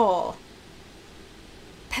people.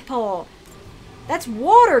 That's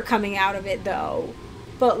water coming out of it, though.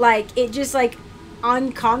 But, like, it just, like,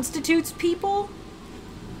 unconstitutes people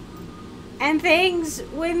and things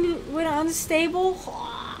when unstable.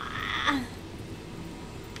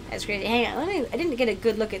 That's crazy. Hang on, I didn't get a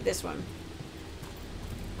good look at this one.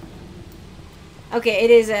 Okay,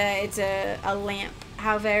 it's a lamp.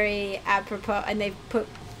 How very apropos. And they've put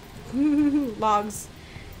logs,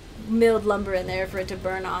 milled lumber in there for it to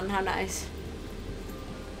burn on. How nice.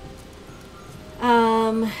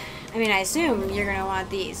 I mean, I assume you're gonna want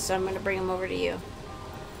these, so I'm gonna bring them over to you.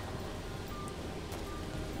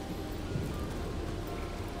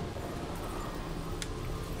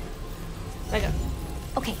 Like a...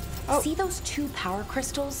 Okay, see those 2 power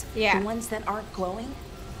crystals? Yeah. The ones that aren't glowing?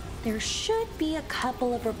 There should be a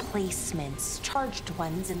couple of replacements, charged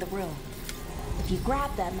ones, in the room. If you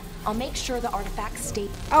grab them, I'll make sure the artifacts stay...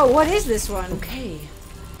 Oh, what is this one? Okay.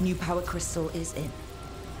 New power crystal is in.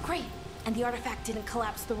 Great. And the artifact didn't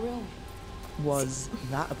collapse the room. Was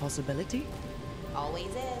that a possibility?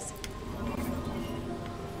 Always is.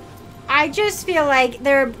 I just feel like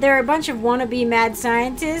they're a bunch of wannabe mad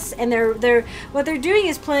scientists, and what they're doing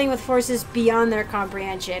is playing with forces beyond their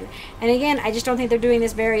comprehension. And again, I just don't think they're doing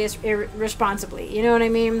this very irresponsibly. You know what I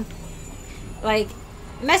mean? Like,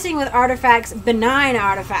 messing with artifacts, benign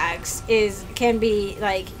artifacts, can be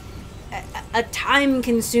like a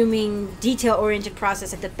time-consuming, detail-oriented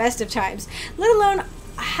process at the best of times, let alone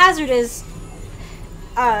hazardous,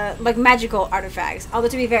 like magical artifacts. Although,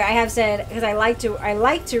 to be fair, I have said, because I like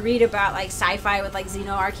to read about like sci-fi with like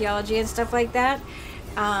xenoarchaeology and stuff like that,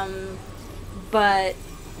 but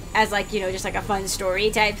as like, you know, just like a fun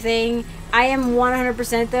story type thing. I am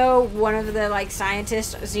 100% though one of the like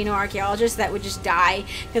scientists, xenoarchaeologists that would just die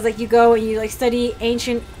because like you go and you like study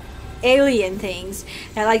ancient alien things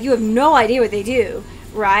that like you have no idea what they do,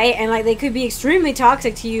 right? And like they could be extremely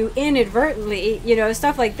toxic to you inadvertently, you know,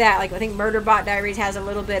 stuff like that. Like I think Murderbot Diaries has a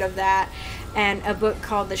little bit of that, and a book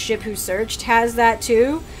called The Ship Who Searched has that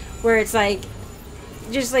too, where it's like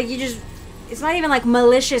just like it's not even like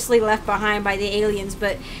maliciously left behind by the aliens,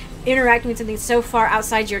 but interacting with something so far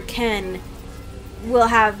outside your ken will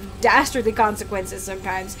have dastardly consequences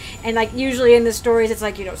sometimes. And like usually in the stories it's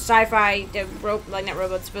like, you know, sci-fi, like not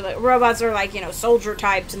robots, but like robots are like, you know, soldier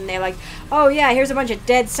types, and they're like, oh yeah, here's a bunch of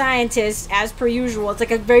dead scientists as per usual. It's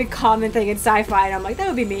like a very common thing in sci-fi, and I'm like, that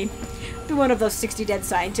would be me. Be one of those 60 dead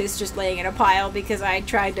scientists just laying in a pile because I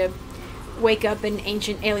tried to wake up an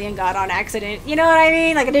ancient alien god on accident. You know what I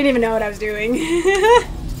mean? Like I didn't even know what I was doing.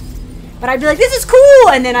 But I'd be like, this is cool,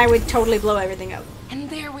 and then I would totally blow everything up. And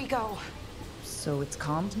there we go. So it's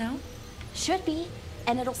calmed now? Should be,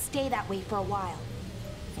 and it'll stay that way for a while.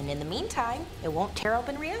 And in the meantime, it won't tear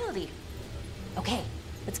open reality. Okay,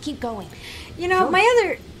 let's keep going. You know,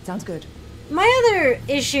 Sure. Sounds good. My other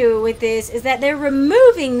issue with this is that they're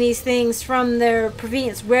removing these things from their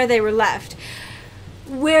provenience, where they were left.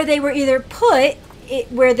 Where they were either put,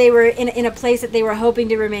 where they were in a place that they were hoping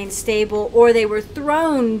to remain stable, or they were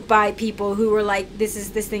thrown by people who were like, this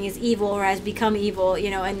thing is evil or has become evil, you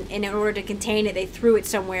know, and in order to contain it, they threw it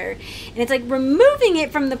somewhere. And it's like removing it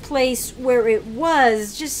from the place where it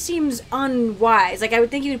was just seems unwise. Like I would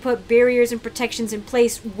think you would put barriers and protections in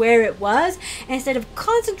place where it was, instead of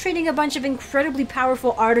concentrating a bunch of incredibly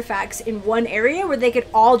powerful artifacts in one area where they could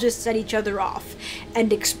all just set each other off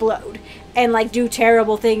and explode and like do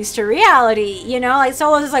terrible things to reality, you know? Like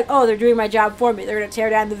Solos is like, oh, they're doing my job for me. They're gonna tear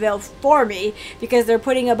down the veil for me because they're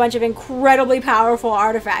putting a bunch of incredibly powerful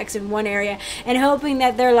artifacts in one area and hoping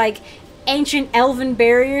that they're like ancient elven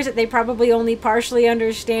barriers that they probably only partially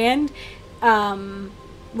understand.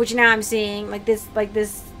 Which now I'm seeing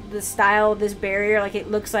the style of this barrier, like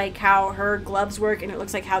it looks like how her gloves work, and it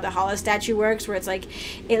looks like how the Hala statue works, where it's like,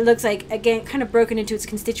 it looks like, again, kind of broken into its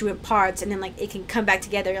constituent parts, and then like it can come back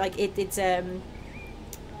together. Like it's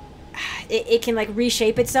it can like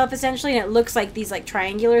reshape itself essentially, and it looks like these like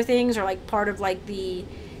triangular things are like part of like the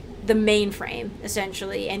mainframe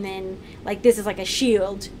essentially, and then like this is like a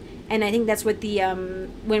shield, and I think that's what the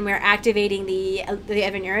when we're activating the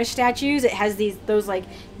Evanura statues, it has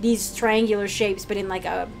these triangular shapes, but in like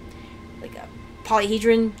a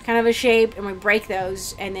polyhedron kind of a shape, and we break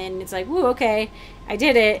those, and then it's like, woo, okay, I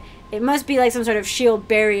did it. It must be like some sort of shield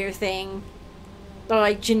barrier thing, or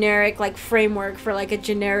like generic like framework for like a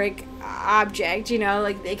generic object, you know,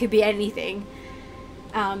 like it could be anything,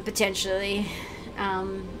 potentially.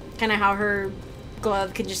 Kind of how her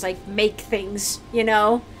glove can just like make things, you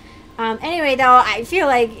know. Anyway, though, I feel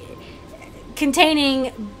like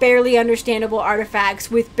containing barely understandable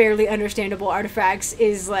artifacts with barely understandable artifacts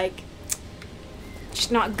is like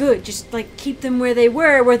just not good. Just like keep them where they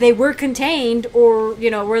were contained, or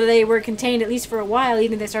you know, where they were contained at least for a while,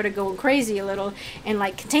 even if they started going crazy a little, and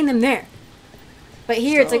like contain them there. But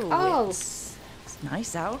here it's like, oh, it's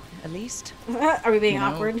nice out at least. Are we being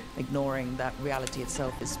awkward? Ignoring that reality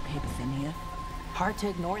itself is paper thin here. Hard to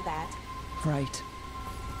ignore that. Right.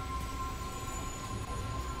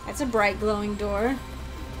 That's a bright glowing door.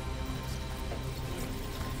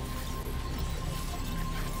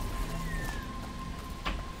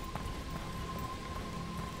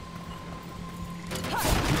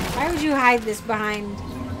 Why would you hide this behind?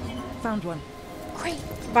 Found one. Great.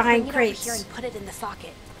 Behind Bring it crates. over here and put it in the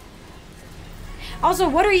socket. Also,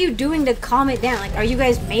 what are you doing to calm it down? Like, are you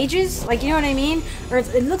guys mages? Like, you know what I mean? Or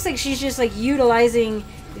it looks like she's just like utilizing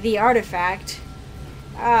the artifact.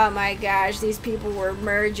 Oh my gosh, these people were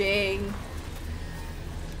merging.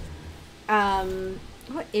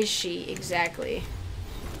 What is she exactly?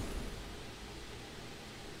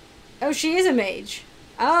 Oh, she is a mage.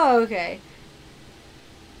 Oh, okay.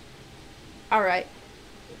 Alright.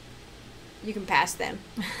 You can pass them.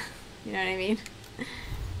 You know what I mean?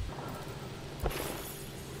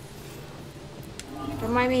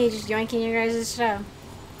 Don't mind me just yoinking your guys' stuff.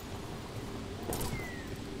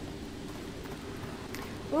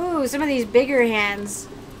 Ooh, some of these bigger hands.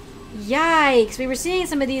 Yikes. We were seeing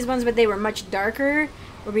some of these ones, but they were much darker,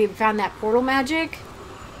 where we found that portal magic.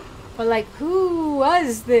 But, like, who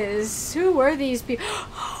was this? Who were these people?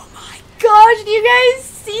 Oh my gosh, do you guys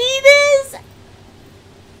see this?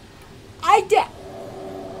 I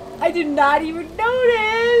did not even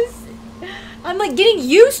notice. I'm, like, getting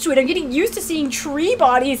used to it. I'm getting used to seeing tree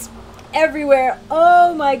bodies everywhere.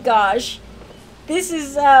 Oh my gosh. This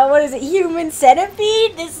is, what is it, human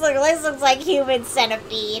centipede? This looks like human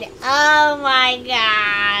centipede. Oh my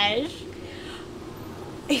gosh.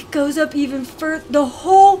 It goes up even further. The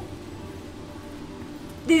whole...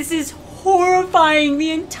 This is horrifying.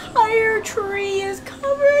 The entire tree is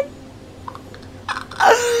covered.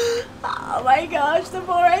 Oh my gosh, the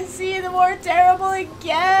more I see, the more terrible it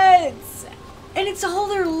gets. And it's all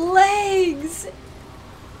their legs.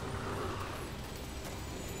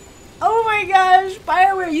 Oh my gosh,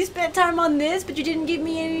 Bioware, you spent time on this, but you didn't give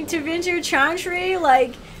me any Tevinter Chantry,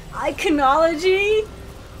 like, iconology?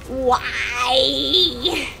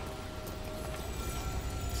 Why?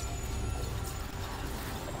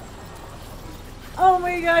 Oh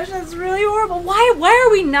my gosh, that's really horrible. Why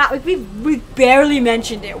are we not, like, we've barely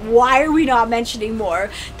mentioned it. Why are we not mentioning more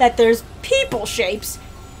that there's people shapes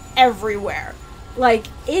everywhere? Like,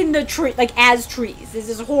 in the tree, like, as trees. This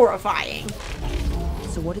is horrifying.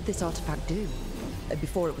 So what did this artifact do?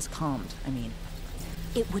 Before it was calmed, I mean.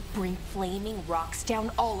 It would bring flaming rocks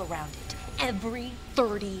down all around it, every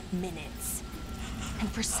 30 minutes.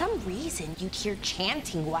 And for some reason, you'd hear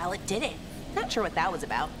chanting while it did it. Not sure what that was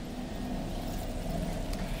about.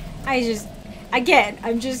 I'm just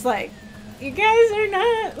like, you guys are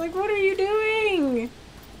not, like, what are you doing?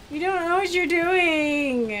 You don't know what you're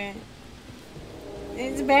doing.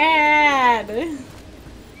 It's bad.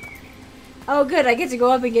 Oh good, I get to go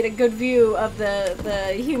up and get a good view of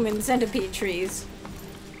the human centipede trees.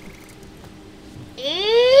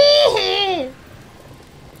 You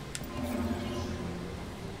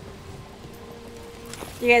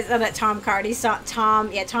guys know that Tom Cardy song?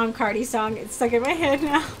 Tom Cardy song. It's stuck in my head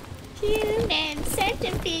now. Human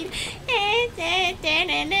centipede.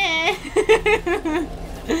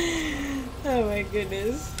 Oh my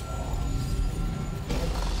goodness.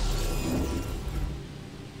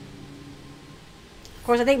 Of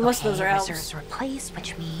course, I think most of those are elves. Reserves replaced,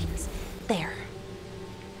 which means there.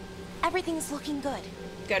 Everything's looking good.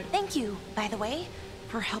 Good. Thank you, by the way,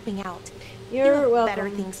 for helping out. You're welcome. Better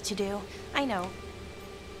things to do. I know.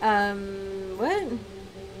 What?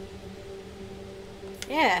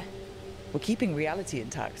 Yeah. We're keeping reality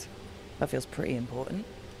intact. That feels pretty important.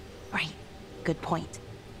 Right. Good point.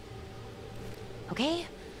 Okay,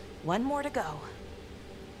 One more to go.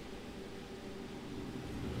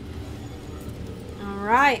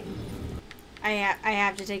 Alright. I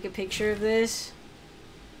have to take a picture of this.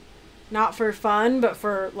 Not for fun, but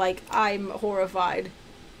for, like, I'm horrified.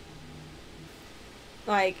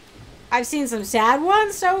 Like, I've seen some sad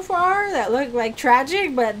ones so far that look like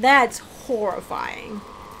tragic, but that's horrifying.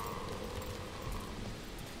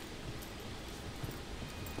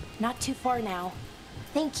 Not too far now.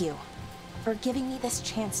 Thank you for giving me this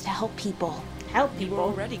chance to help people. Help You people? were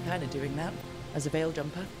already kind of doing that as a veil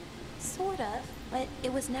jumper. Sort of, but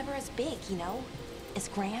it was never as big, you know? As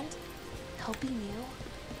grand. Helping you.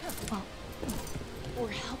 Well, we're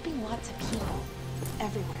helping lots of people.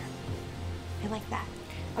 Everywhere. I like that.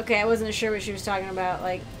 Okay, I wasn't sure what she was talking about.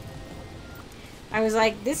 Like, I was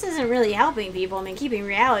like, this isn't really helping people. I mean, keeping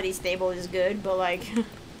reality stable is good, but like,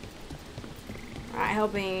 not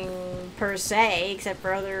helping per se, except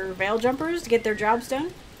for other veil jumpers to get their jobs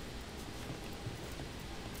done.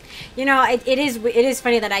 You know, it is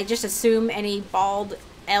funny that I just assume any bald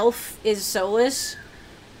elf is soulless.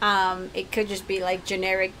 It could just be like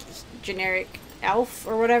generic elf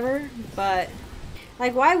or whatever, but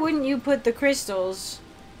like, why wouldn't you put the crystals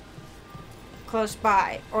close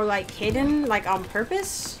by or like hidden, like on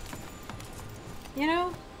purpose? You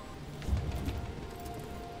know?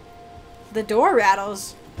 The door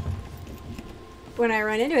rattles when I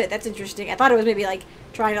run into it. That's interesting. I thought it was maybe like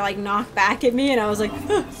trying to like knock back at me, and I was like,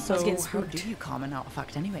 I was getting So how spooked. do you calm an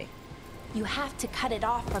artifact anyway? You have to cut it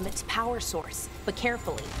off from its power source, but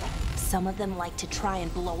carefully. Some of them like to try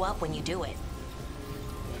and blow up when you do it.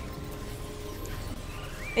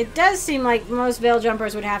 It does seem like most veil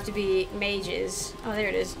jumpers would have to be mages. Oh, there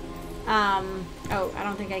it is. Oh, I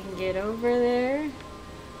don't think I can get over there.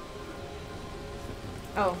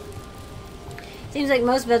 Oh. Seems like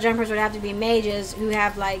most veil jumpers would have to be mages who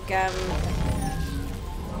have like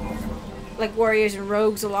warriors and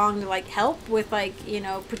rogues along to like help with like, you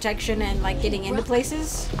know, protection and like getting into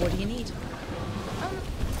places. What do you need?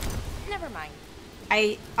 Never mind.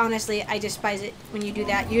 I honestly, I despise it when you do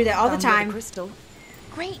that. You do that all the Found another time. crystal.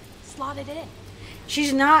 Great, slotted it in.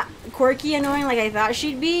 She's not quirky annoying like I thought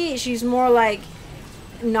she'd be. She's more like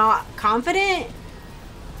not confident,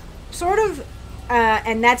 sort of,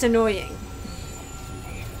 and that's annoying.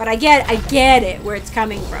 But I get it where it's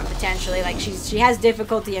coming from potentially. Like she has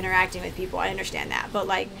difficulty interacting with people. I understand that, but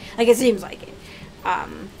like it seems like it.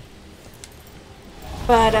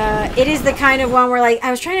 But it is the kind of one where like I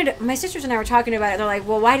was trying to. My sisters and I were talking about it. They're like,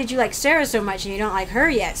 "Well, why did you like Sarah so much and you don't like her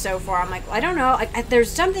yet so far?" I'm like, well, I don't know. Like, there's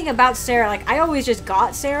something about Sarah. Like I always just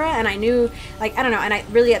got Sarah, and I knew like I don't know. And it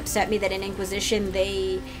really upset me that in Inquisition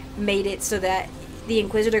they made it so that the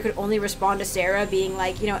Inquisitor could only respond to Sarah being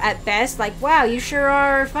like, you know, at best, like, wow, you sure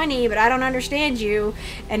are funny, but I don't understand you.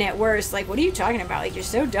 And at worst, like, what are you talking about? Like, you're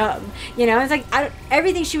so dumb. You know, it's like,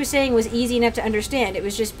 everything she was saying was easy enough to understand. It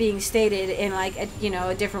was just being stated in, like, a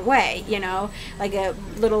different way, you know? Like, a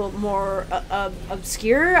little more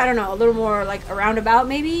obscure, I don't know, a little more, like, a roundabout,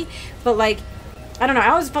 maybe? But, like, I don't know, I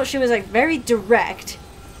always felt she was, like, very direct.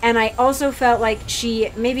 And I also felt like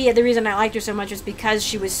maybe the reason I liked her so much was because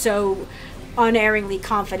she was so unerringly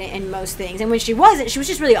confident in most things, and when she wasn't, she was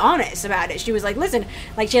just really honest about it. She was like, listen,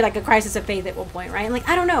 like she had like a crisis of faith at one point, right? And like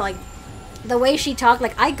I don't know, like the way she talked,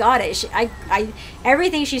 like I got it.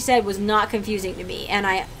 Everything she said was not confusing to me, and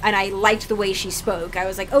I liked the way she spoke. I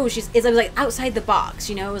was like, oh, it was like outside the box,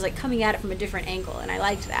 you know. It was like coming at it from a different angle, and I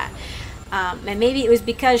liked that. And maybe it was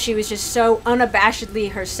because she was just so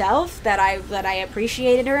unabashedly herself that I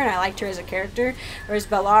appreciated her and I liked her as a character. Whereas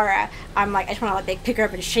Bellara, I'm like, I just want to like pick her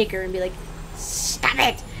up and shake her and be like, stop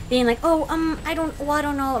it! Being like, oh, I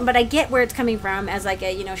don't know. But I get where it's coming from as like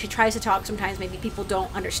a, you know, she tries to talk. Sometimes maybe people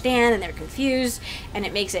don't understand and they're confused and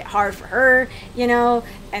it makes it hard for her, you know?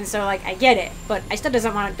 And so like, I get it. But I still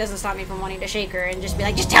doesn't stop me from wanting to shake her and just be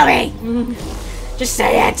like, just tell me! Just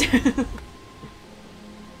say it!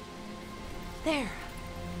 There.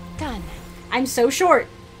 Done. I'm so short.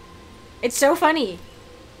 It's so funny.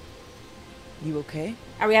 You okay?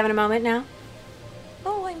 Are we having a moment now?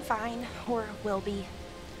 Oh, I'm fine. Or will be.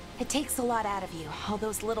 It takes a lot out of you, all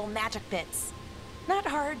those little magic bits. Not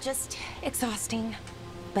hard, just exhausting.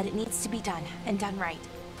 But it needs to be done, and done right.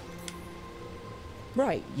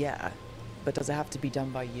 Right, yeah. But does it have to be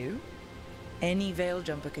done by you? Any veil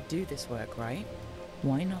jumper could do this work, right?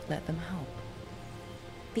 Why not let them help?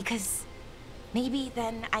 Because maybe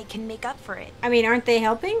then I can make up for it. I mean, aren't they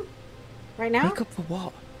helping right now? Make up for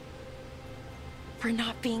what? For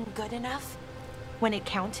not being good enough? When it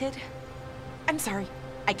counted? I'm sorry,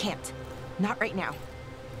 I can't. Not right now.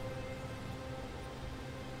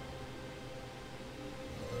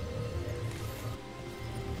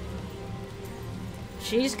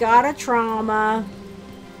 She's got a trauma.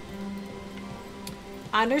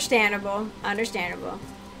 Understandable. Understandable.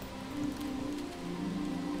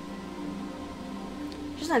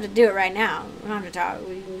 She doesn't have to do it right now. We don't have to talk.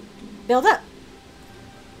 We can build up.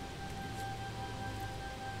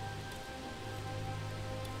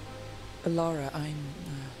 Bellara, I'm...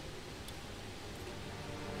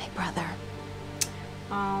 My brother.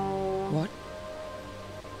 Oh. What?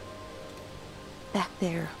 Back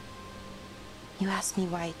there. You asked me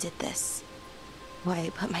why I did this. Why I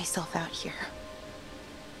put myself out here.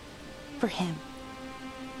 For him.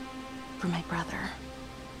 For my brother.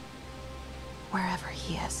 Wherever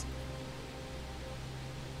he is.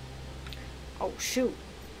 Oh, shoot.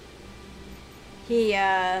 He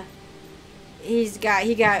got,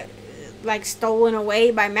 like, stolen away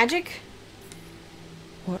by magic?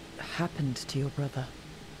 What happened to your brother?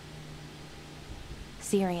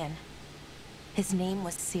 Syrian. His name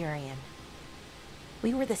was Syrian.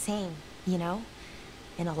 We were the same, you know?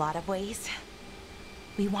 In a lot of ways.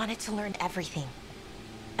 We wanted to learn everything.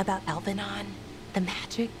 About Elvenon, the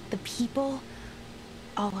magic, the people,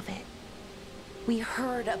 all of it. We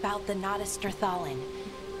heard about the Nadasterthalin.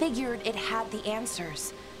 Figured it had the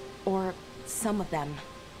answers. Or some of them.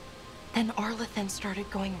 Then Arlathan started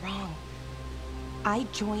going wrong. I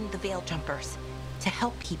joined the Veil Jumpers to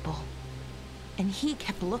help people. And he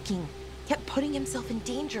kept looking, kept putting himself in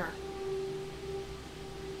danger.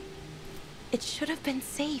 It should have been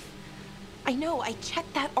safe. I know, I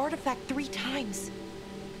checked that artifact 3 times.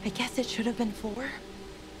 I guess it should have been 4.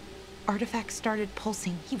 Artifact started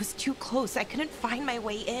pulsing. He was too close. I couldn't find my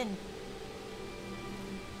way in.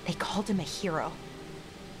 They called him a hero.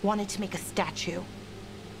 Wanted to make a statue.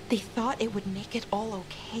 They thought it would make it all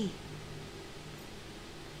okay.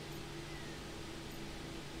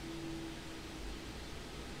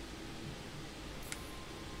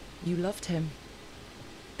 You loved him.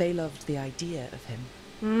 They loved the idea of him.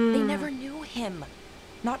 They never knew him.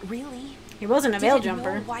 Not really. He wasn't a Veil Didn't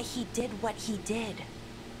Jumper. know why he did what he did.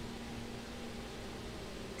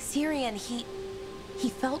 Syrian, he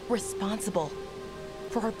felt responsible.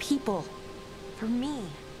 For our people. For me.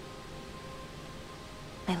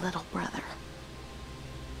 My little brother.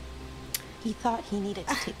 He thought he needed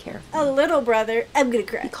to take care of me. A little brother. I'm gonna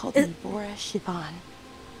cry. He called me Bora Shivan.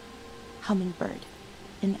 Hummingbird.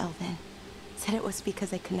 In Elven. Said it was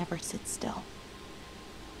because I could never sit still.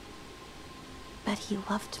 But he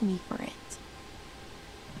loved me for it.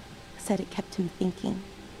 Said it kept him thinking.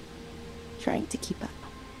 Trying to keep up.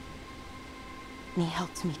 And he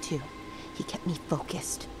helped me too. He kept me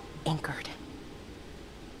focused. Anchored.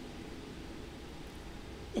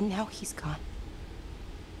 And now he's gone.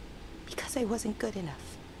 Because I wasn't good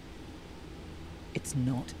enough. It's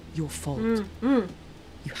not your fault. You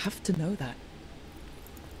have to know that.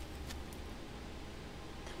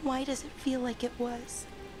 Then why does it feel like it was?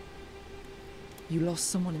 You lost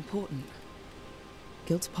someone important.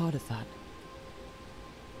 Guilt's part of that.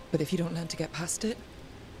 But if you don't learn to get past it,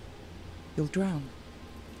 you'll drown.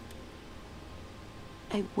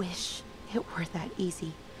 I wish it were that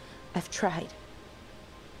easy. I've tried.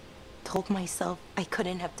 Told myself I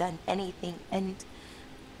couldn't have done anything, and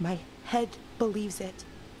my head believes it.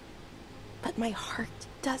 But my heart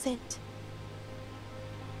doesn't.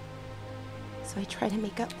 So I try to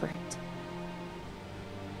make up for it.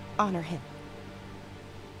 Honor him.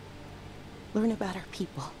 Learn about our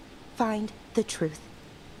people. Find the truth.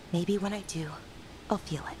 Maybe when I do, I'll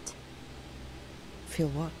feel it. Feel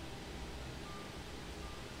what?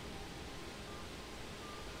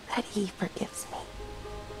 That he forgives me.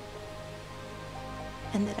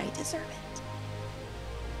 And that I deserve it.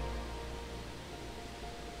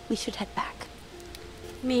 We should head back.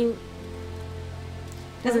 I mean,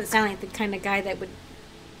 doesn't sound like the kind of guy that would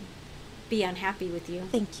be unhappy with you.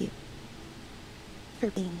 Thank you for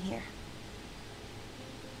being here.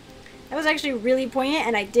 That was actually really poignant,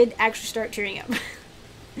 and I did actually start tearing up.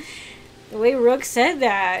 The way Rook said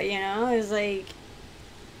that, you know, is like...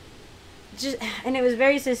 just, and it was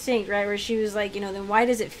very succinct, right? Where she was like, you know, then why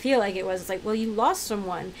does it feel like it was? It's like, well, you lost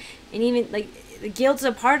someone. And even, like, the guilt's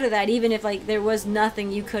a part of that, even if, like, there was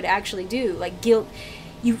nothing you could actually do. Like, guilt...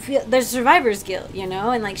 you feel there's survivor's guilt, you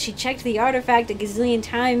know, and like she checked the artifact a gazillion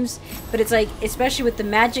times, but it's like, especially with the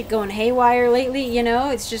magic going haywire lately, you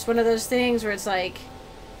know, it's just one of those things where it's like,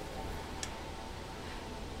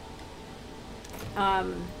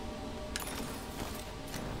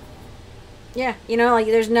 yeah, you know, like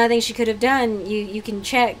there's nothing she could have done. You can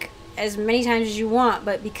check as many times as you want,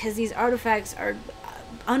 but because these artifacts are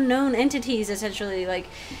unknown entities, essentially, like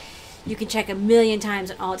you can check a million times,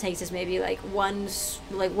 and all it takes is maybe like one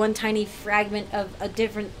tiny fragment of a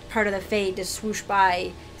different part of the fade to swoosh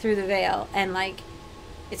by through the veil, and like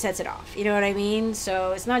it sets it off. You know what I mean?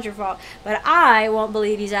 So it's not your fault. But I won't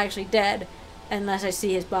believe he's actually dead unless I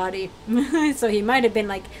see his body. So he might have been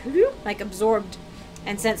like absorbed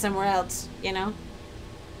and sent somewhere else, you know?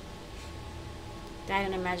 Died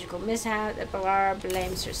in a magical mishap that Bellara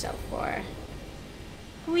blames herself for.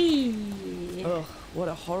 Whee! Ugh, what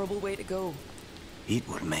a horrible way to go. It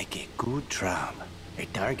would make a good trap. A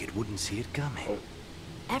target wouldn't see it coming.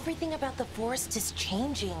 Everything about the forest is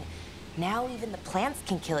changing. Now even the plants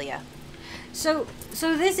can kill you. So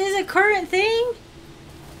this is a current thing?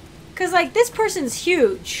 Because, like, this person's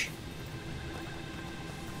huge.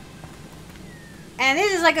 And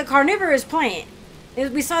this is like a carnivorous plant.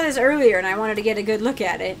 We saw this earlier and I wanted to get a good look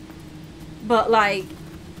at it. But, like,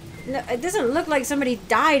 no, it doesn't look like somebody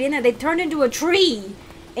died in it. They turned into a tree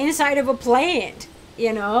inside of a plant,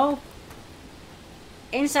 you know?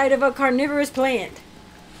 Inside of a carnivorous plant.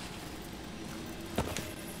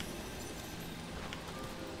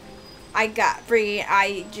 I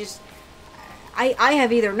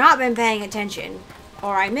have either not been paying attention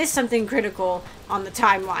or I missed something critical on the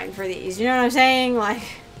timeline for these. You know what I'm saying? Like,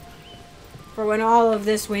 for when all of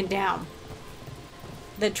this went down.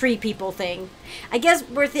 The tree people thing. I guess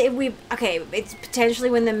okay, it's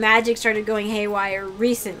potentially when the magic started going haywire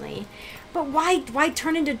recently. But why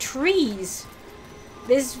turn into trees?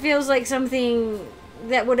 This feels like something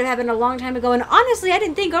that would have happened a long time ago. And honestly, I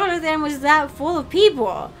didn't think Arlathan was that full of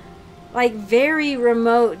people. Like, very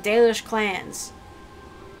remote Dalish clans.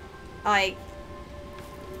 Like,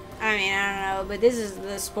 I mean, I don't know, but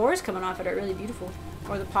the spores coming off it are really beautiful.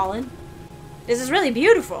 Or the pollen. This is really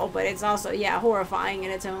beautiful, but it's also, yeah, horrifying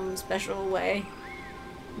in its own special way.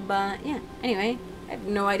 But, yeah, anyway, I have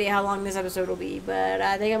no idea how long this episode will be, but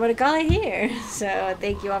I think I'm going to call it here. So,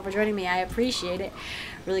 thank you all for joining me. I appreciate it.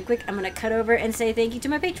 Really quick, I'm going to cut over and say thank you to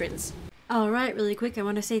my patrons. Alright, really quick, I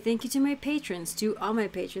want to say thank you to my patrons, to all my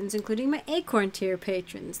patrons, including my Acorn tier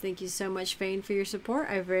patrons. Thank you so much, Fane, for your support.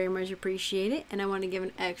 I very much appreciate it. And I want to give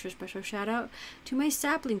an extra special shout out to my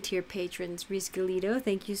Sapling tier patrons, Reese Galito,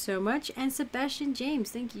 thank you so much, and Sebastian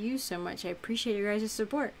James, thank you so much. I appreciate your guys'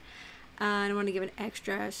 support. And I want to give an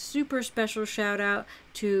extra super special shout out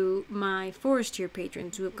to my Forest tier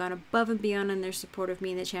patrons who have gone above and beyond in their support of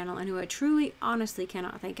me and the channel and who I truly, honestly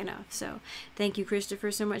cannot thank enough. So thank you,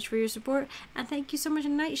 Christopher, so much for your support, and thank you so much,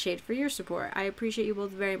 Nightshade, for your support. I appreciate you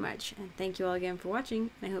both very much, and thank you all again for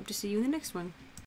watching, and I hope to see you in the next one.